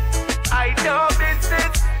 I know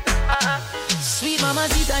business. Sweet mama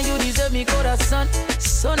Zita, you deserve me corazón.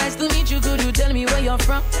 So nice to meet you, could you tell me where you're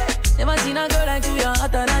from? Never seen a girl like you, you're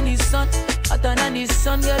hotter than the sun. Hotter than the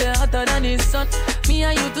sun, girl, you're hotter than the sun. Me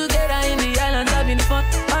and you together in the islands having fun.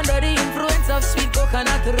 Under the influence of sweet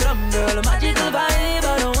coconut rum, girl. Magical vibe,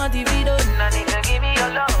 I don't want to be done. I need to give me your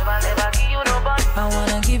love, I'll never give you no bun. I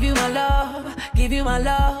wanna give you my love, give you my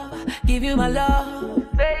love, give you my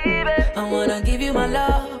love, baby. I wanna give you my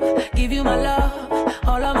love, give you my love,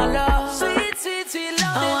 all of my love. Sweet, sweet, sweet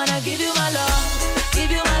love. I wanna give you my love,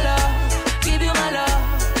 give you my love, give you my love,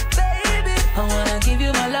 baby. I wanna give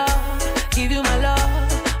you my love, give you my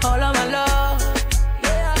love, all of my love.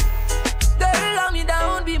 Yeah, girl, love me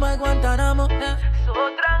down, be my Guantanamo. Yeah. So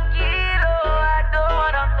tranquilo, I don't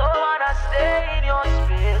wanna stay in your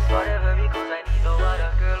space forever because I need no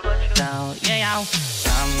other girl but you. Down, yeah,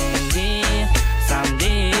 someday,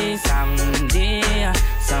 someday, someday,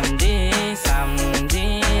 someday,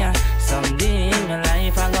 someday, someday, my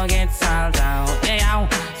life I gon' get solved out. Yeah,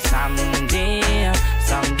 someday,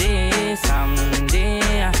 someday,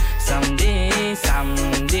 someday, someday,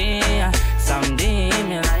 someday, someday,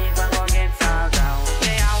 my life I gon' get solved out.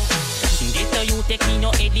 Yeah, get to you taking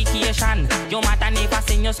your education. Your matter never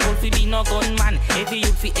send your school fi be no gunman. Every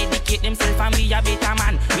youth fi educate themself and be a better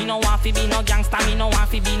man. Me no want fi be no gangster, me no want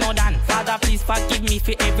fi be no dan. Father, please forgive me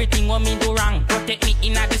for everything what me do wrong. Protect me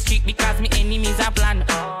in the street because me enemies are plan.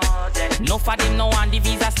 No for them no want the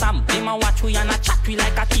visa stamp. Them a watch we and a chat we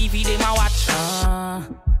like a TV. Them a watch.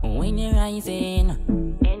 When you're rising,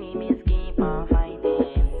 enemies keep on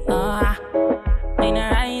fighting. When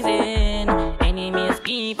you're rising, enemies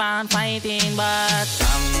keep on fighting. But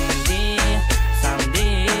someday,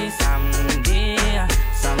 someday, someday,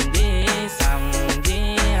 someday,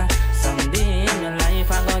 someday, someday, my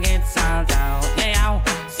life I gon' get solved out. Yeah,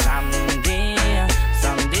 someday,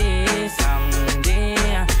 someday,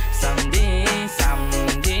 someday, someday,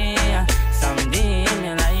 someday, someday,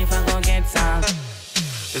 my life I gon' get solved.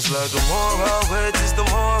 It's like the more I wait, it's the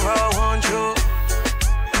more I want you.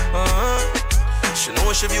 She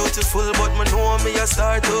know she beautiful, but me know me a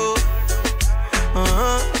star too.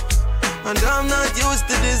 And I'm not used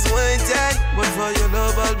to this waiting, but for your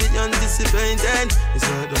love I'll be anticipating. It's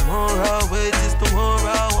like the more I wait, it's the more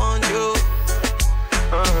I want you.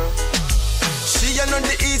 She ain't not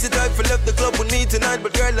the easy type for left the club with me tonight,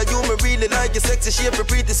 but girl, like you me really like your sexy shape, your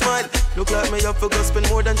pretty smile. Look like me up for go spend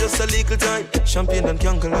more than just a little time. Champagne and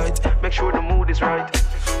candlelight, make sure the mood is right.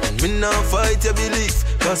 And me now fight your belief,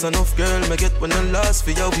 cause enough girl me get when I last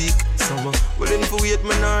for your week. Summer willing for wait,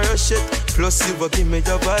 me nah rush it. Plus you will give me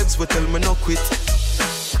your vibes, but tell me no quit.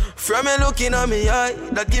 From me looking at me eye,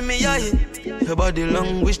 that give me a hint. Your body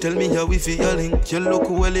language tell me how we feel your link. You look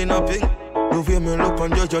well in a pink. The way me look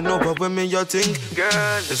and judge you know but when me you think.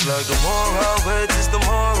 Girl, it's like the more I wait, it's the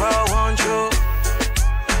more I want you.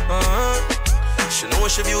 She know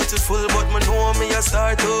she beautiful, but me know me a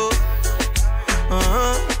star too.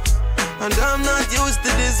 And I'm not used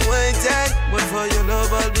to this waiting, but for your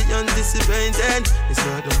love I'll be anticipating. It's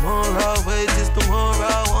like the more I wait, it's the more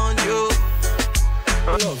I want you.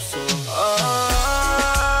 Love so.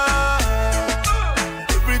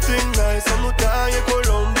 Everything nice, I'm not dying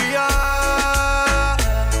Colombia.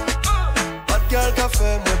 Bad girl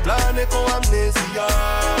café, me plane con amnesia.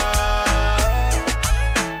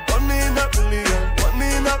 1 in a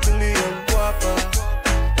billion, guapa.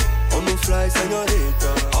 On nous fly,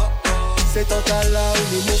 señorita. C'est en cas là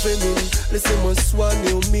où nous mouvons. Laissez-moi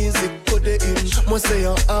soigner aux musiques codéine. Moi c'est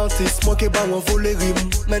un artiste, moi qui bat un volet rime.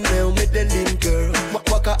 Maintenant on met des lignes, girl.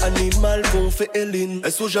 Moi qu'un animal qu'on fait Eline.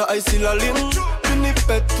 Et soja ici la ligne. Une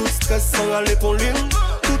pète tout stress sans aller pour ligne.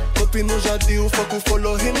 Toute copine nous j'ai dit ou faut qu'on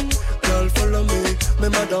follow him. Girl follow me, mais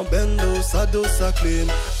madame Bendo, ça dos ça clean.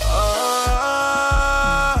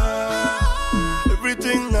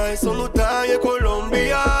 Everything nice, on nous taille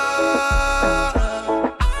Colombia.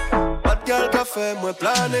 Café, moi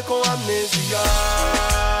plané con amnesia.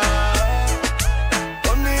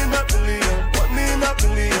 1 in a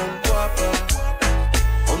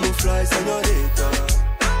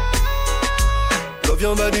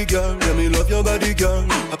your body, girl. Yeah, me love your body, girl.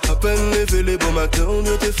 À peine levé les beaux matins,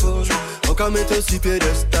 mieux t'es folle. Encore mettre aussi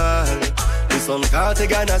piédestal. Les sons car t'es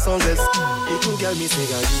gana sans zeste. It could get me say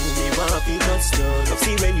I do me want to touch down. Love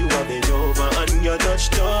see when you are bent over and you touch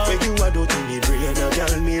down. When you are do to me brain, a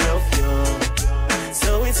girl me love you.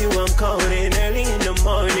 So it's you I'm calling early in the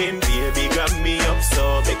morning. Baby, grab me up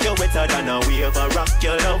so make you wetter than a wave. I rock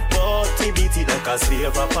your love boat. Beat it like a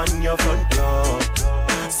slave up on your front door.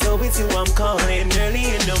 So it's you I'm calling early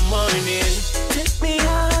in the morning. Take me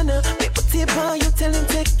on, me put it on you, tell him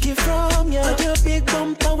take it from you. Your big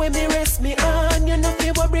bumper when me rest me on. You know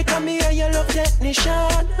feel what break on me and your love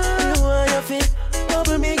technician. You want your fit,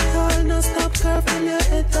 bubble me girl, no stop curve till your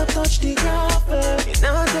head up touch the gravel. Me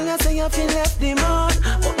not tell you say you feel left the man,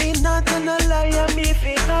 but me not tell no lie and me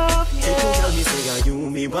feel love you. You could tell me say you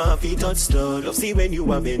me want to touch down. Love see when you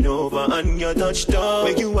have been over and you touch down.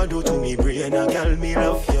 When you a do to me brain, a girl me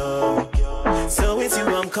love you. So it's you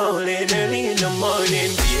I'm calling early in the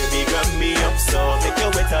morning. Baby, grab me up so make you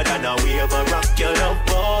wetter than a wave. I rock your love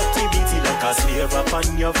boat. Beat it like a slave up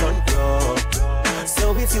on your front door.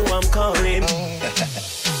 So it's you I'm calling.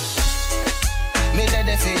 Me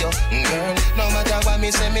ready for you, girl. No matter what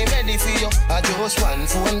me say, me ready for you. I just one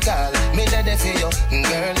phone call. Me ready for you,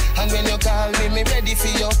 girl. And when you call me, me ready for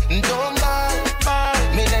you. Don't ball.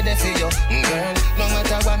 Me ready for you, girl. No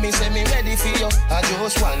matter what me say, me ready for you. I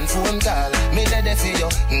just one phone call. Me ready for you,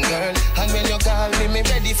 girl. And when you call me, me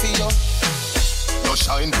ready for you. You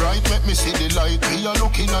shine bright, make me see the light. Me a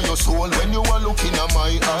looking at your soul when you are looking at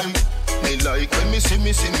my eye. Me like when me see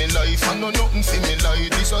me life. I know nothing for me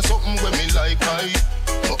like. This is something when me like I.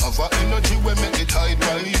 No other energy when make the tide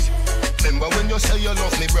rise. Remember when you say you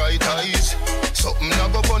love me bright eyes. Something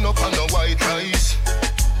never burn up on no white rice.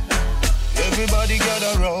 Everybody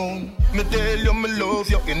gather round. Me tell you me love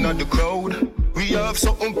you in the crowd. We have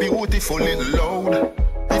something beautiful little loud.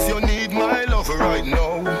 If you need my love right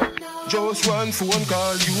now, just one phone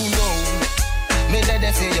call, you know. Me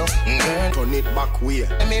ready for you, girl. Turn it back way.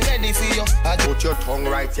 Me ready for you. I put your tongue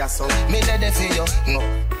right, yes sir. Me ready for you, no.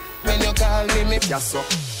 When you call me, yes sir.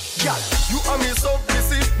 Girl, you are me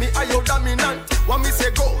submissive, me are your dominant. What me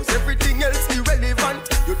say goes, everything else irrelevant.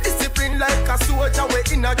 You discipline like a soldier, we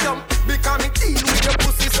in a camp. Because me deal with your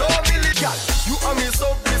pussy so militant. Girl, you are me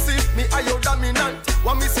submissive, me are your dominant.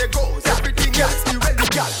 What me say goes, everything else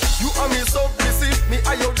irrelevant. Girl, you are me submissive, me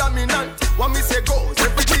are your dominant. What me say goes,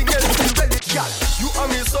 everything else irrelevant. Girl, you are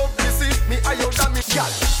me submissive, me are your dominant.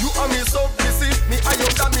 Girl, you are me submissive, me are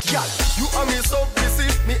your dominant. Girl, you are me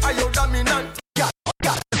submissive, me are your dominant. Girl,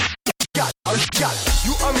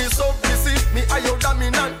 you are me submissive, me are your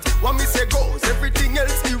dominant. What me say goes, everything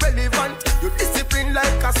else irrelevant. You discipline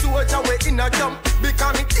like a soldier, we in a camp.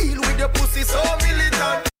 Because me deal with your pussy so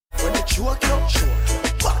militant. When you choke you,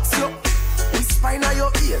 box you, whisper in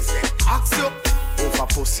your ears, ask you. Over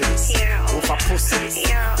pussy this, over pussy this,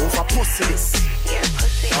 over pussy this.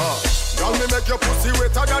 Girl, me make your pussy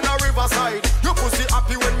wetter than a riverside. Your pussy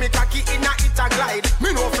happy when me cocky in a it a glide.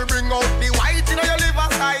 Me know if you bring out the white in your liver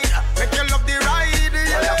side. Make you love the ride,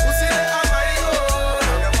 yeah. Your pussy they are my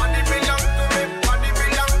own. Your body belong to me, body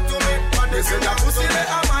belong to me. Body say your pussy they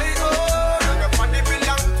are my own. Your body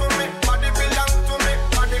belong to me, body belong to me.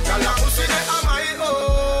 Body belong your pussy they are my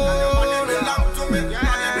own. Your body belong to me,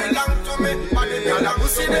 body belong to me. Body belong your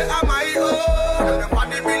pussy they are my own. Your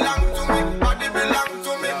body belong to me, body belong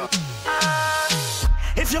to me.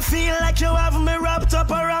 If you feel like you have me wrapped up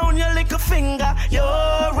around your little finger, you're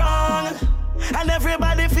wrong. And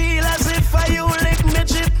everybody feel as if you lick me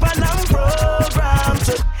chip and I'm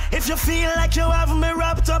programmed. If you feel like you have me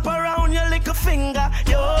wrapped up around your little finger,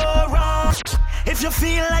 you're wrong. If you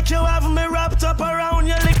feel like you have me wrapped up around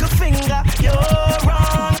your little finger, you're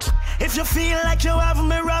wrong. If you feel like you have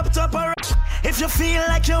me wrapped up around, if you feel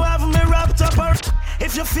like you have me wrapped up around,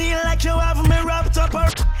 if you feel like you have me wrapped up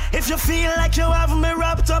around, if you feel like you have me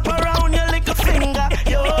wrapped up around your little finger,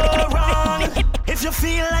 you're wrong. If you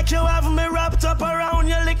feel like you have me wrapped up around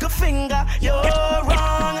your little finger, you're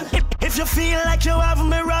wrong. If you feel like you have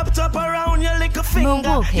me wrapped up around your little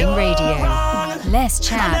finger, you're wrong. Less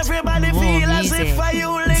chat, and everybody more feel music. as if you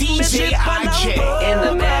lick me chip and I'm in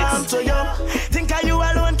the mix. to you. Think you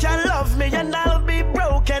alone can love me and I'll be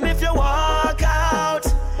broken if you walk out.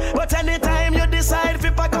 But anytime you decide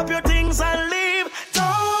to pack up your things and leave,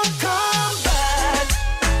 don't come back.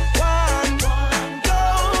 One go,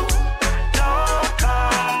 don't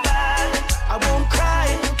come back. I won't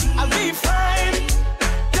cry, I'll be fine.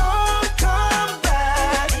 Don't come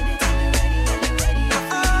back.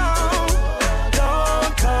 Oh,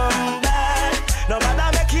 don't come back. No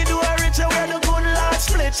matter make you do a richer where the good Lord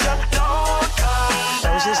split you. Don't come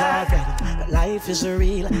back. Roses are red, life is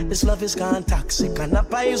real. This love is gone toxic and not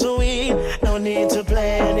poison weed. No need to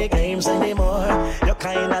play any games anymore. You're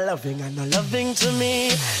kinda loving and not loving to me.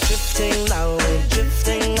 Drifting now, we're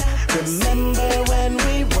drifting. Remember when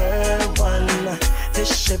we were one? This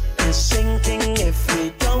ship is sinking. If we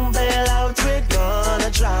don't bail out, we're gonna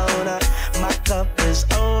drown. My cup is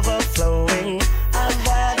overflowing. I've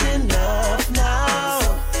had enough now.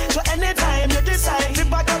 So anytime you decide to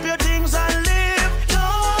pack up your things and leave,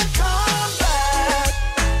 don't come back.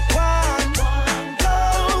 One go,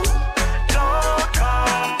 don't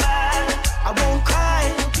come back. I won't cry,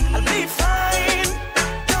 I'll be fine.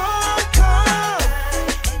 Don't come.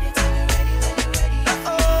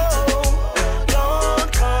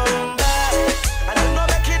 Don't come back. I don't know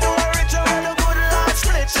that you do a ritual where the good Lord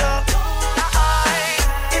split you.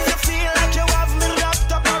 If you feel like you have me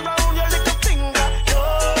wrapped up around your little finger,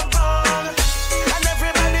 you're wrong. And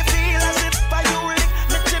everybody feel as if I you lick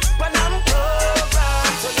me tip and I'm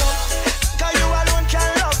programmed. So don't, cause you alone can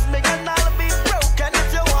love me and I'll be broken if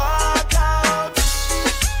you walk out.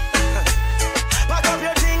 Pack up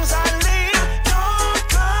your things and leave. Don't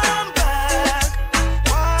come back.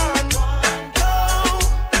 One go,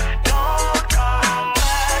 don't come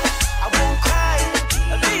back. I won't cry,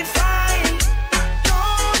 I'll be fine.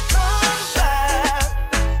 Don't come back.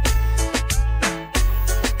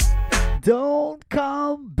 Don't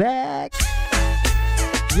come back.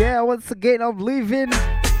 Yeah, once again I'm leaving,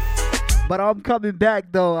 but I'm coming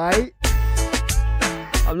back though, alright?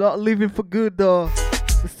 I'm not leaving for good though.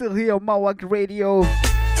 We're still here on Milwaukee Radio.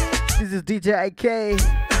 This is DJ IK,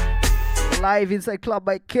 live inside Club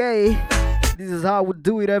IK. This is how we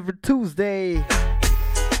do it every Tuesday.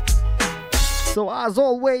 So as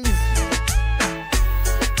always,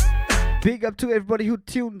 big up to everybody who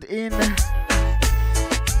tuned in.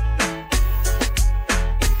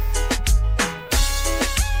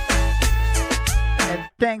 And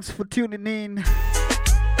thanks for tuning in.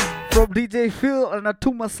 From DJ Phil and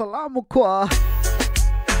Atuma Salamu Kwa,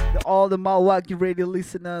 all the Milwaukee Radio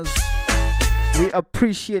listeners, we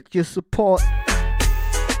appreciate your support.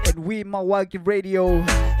 And we, Milwaukee Radio,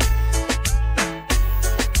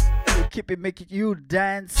 we keep it making you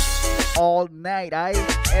dance all night,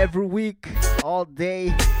 every week, all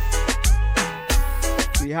day.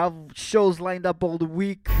 We have shows lined up all the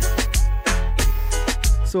week.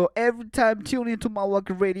 So every time tune into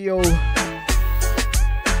Milwaukee Radio,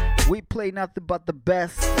 we play nothing but the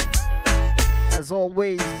best, as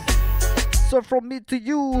always. So from me to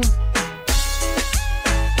you,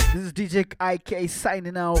 this is DJ IK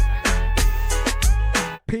signing out.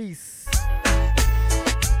 Peace.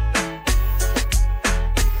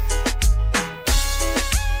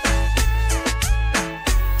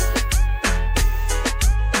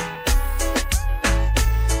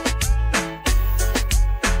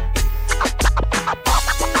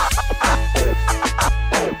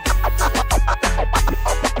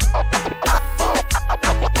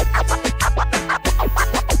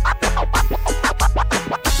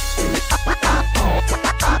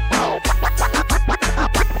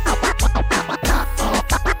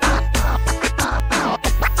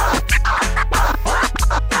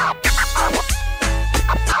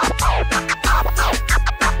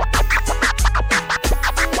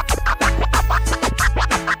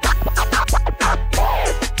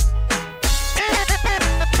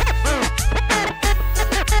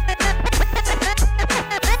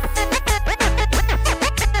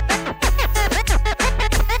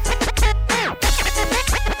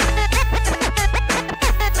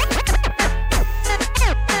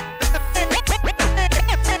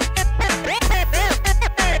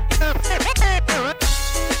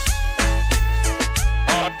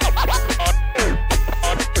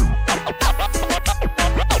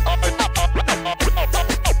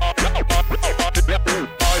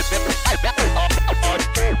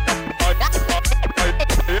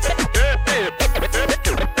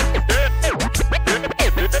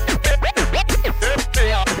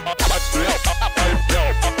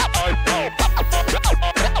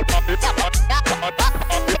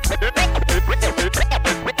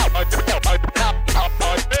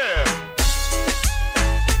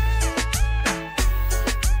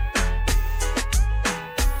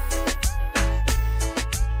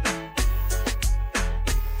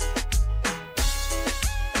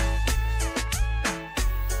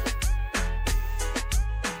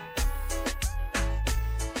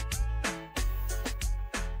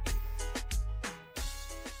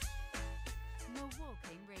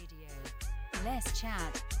 Less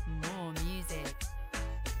chat, more music.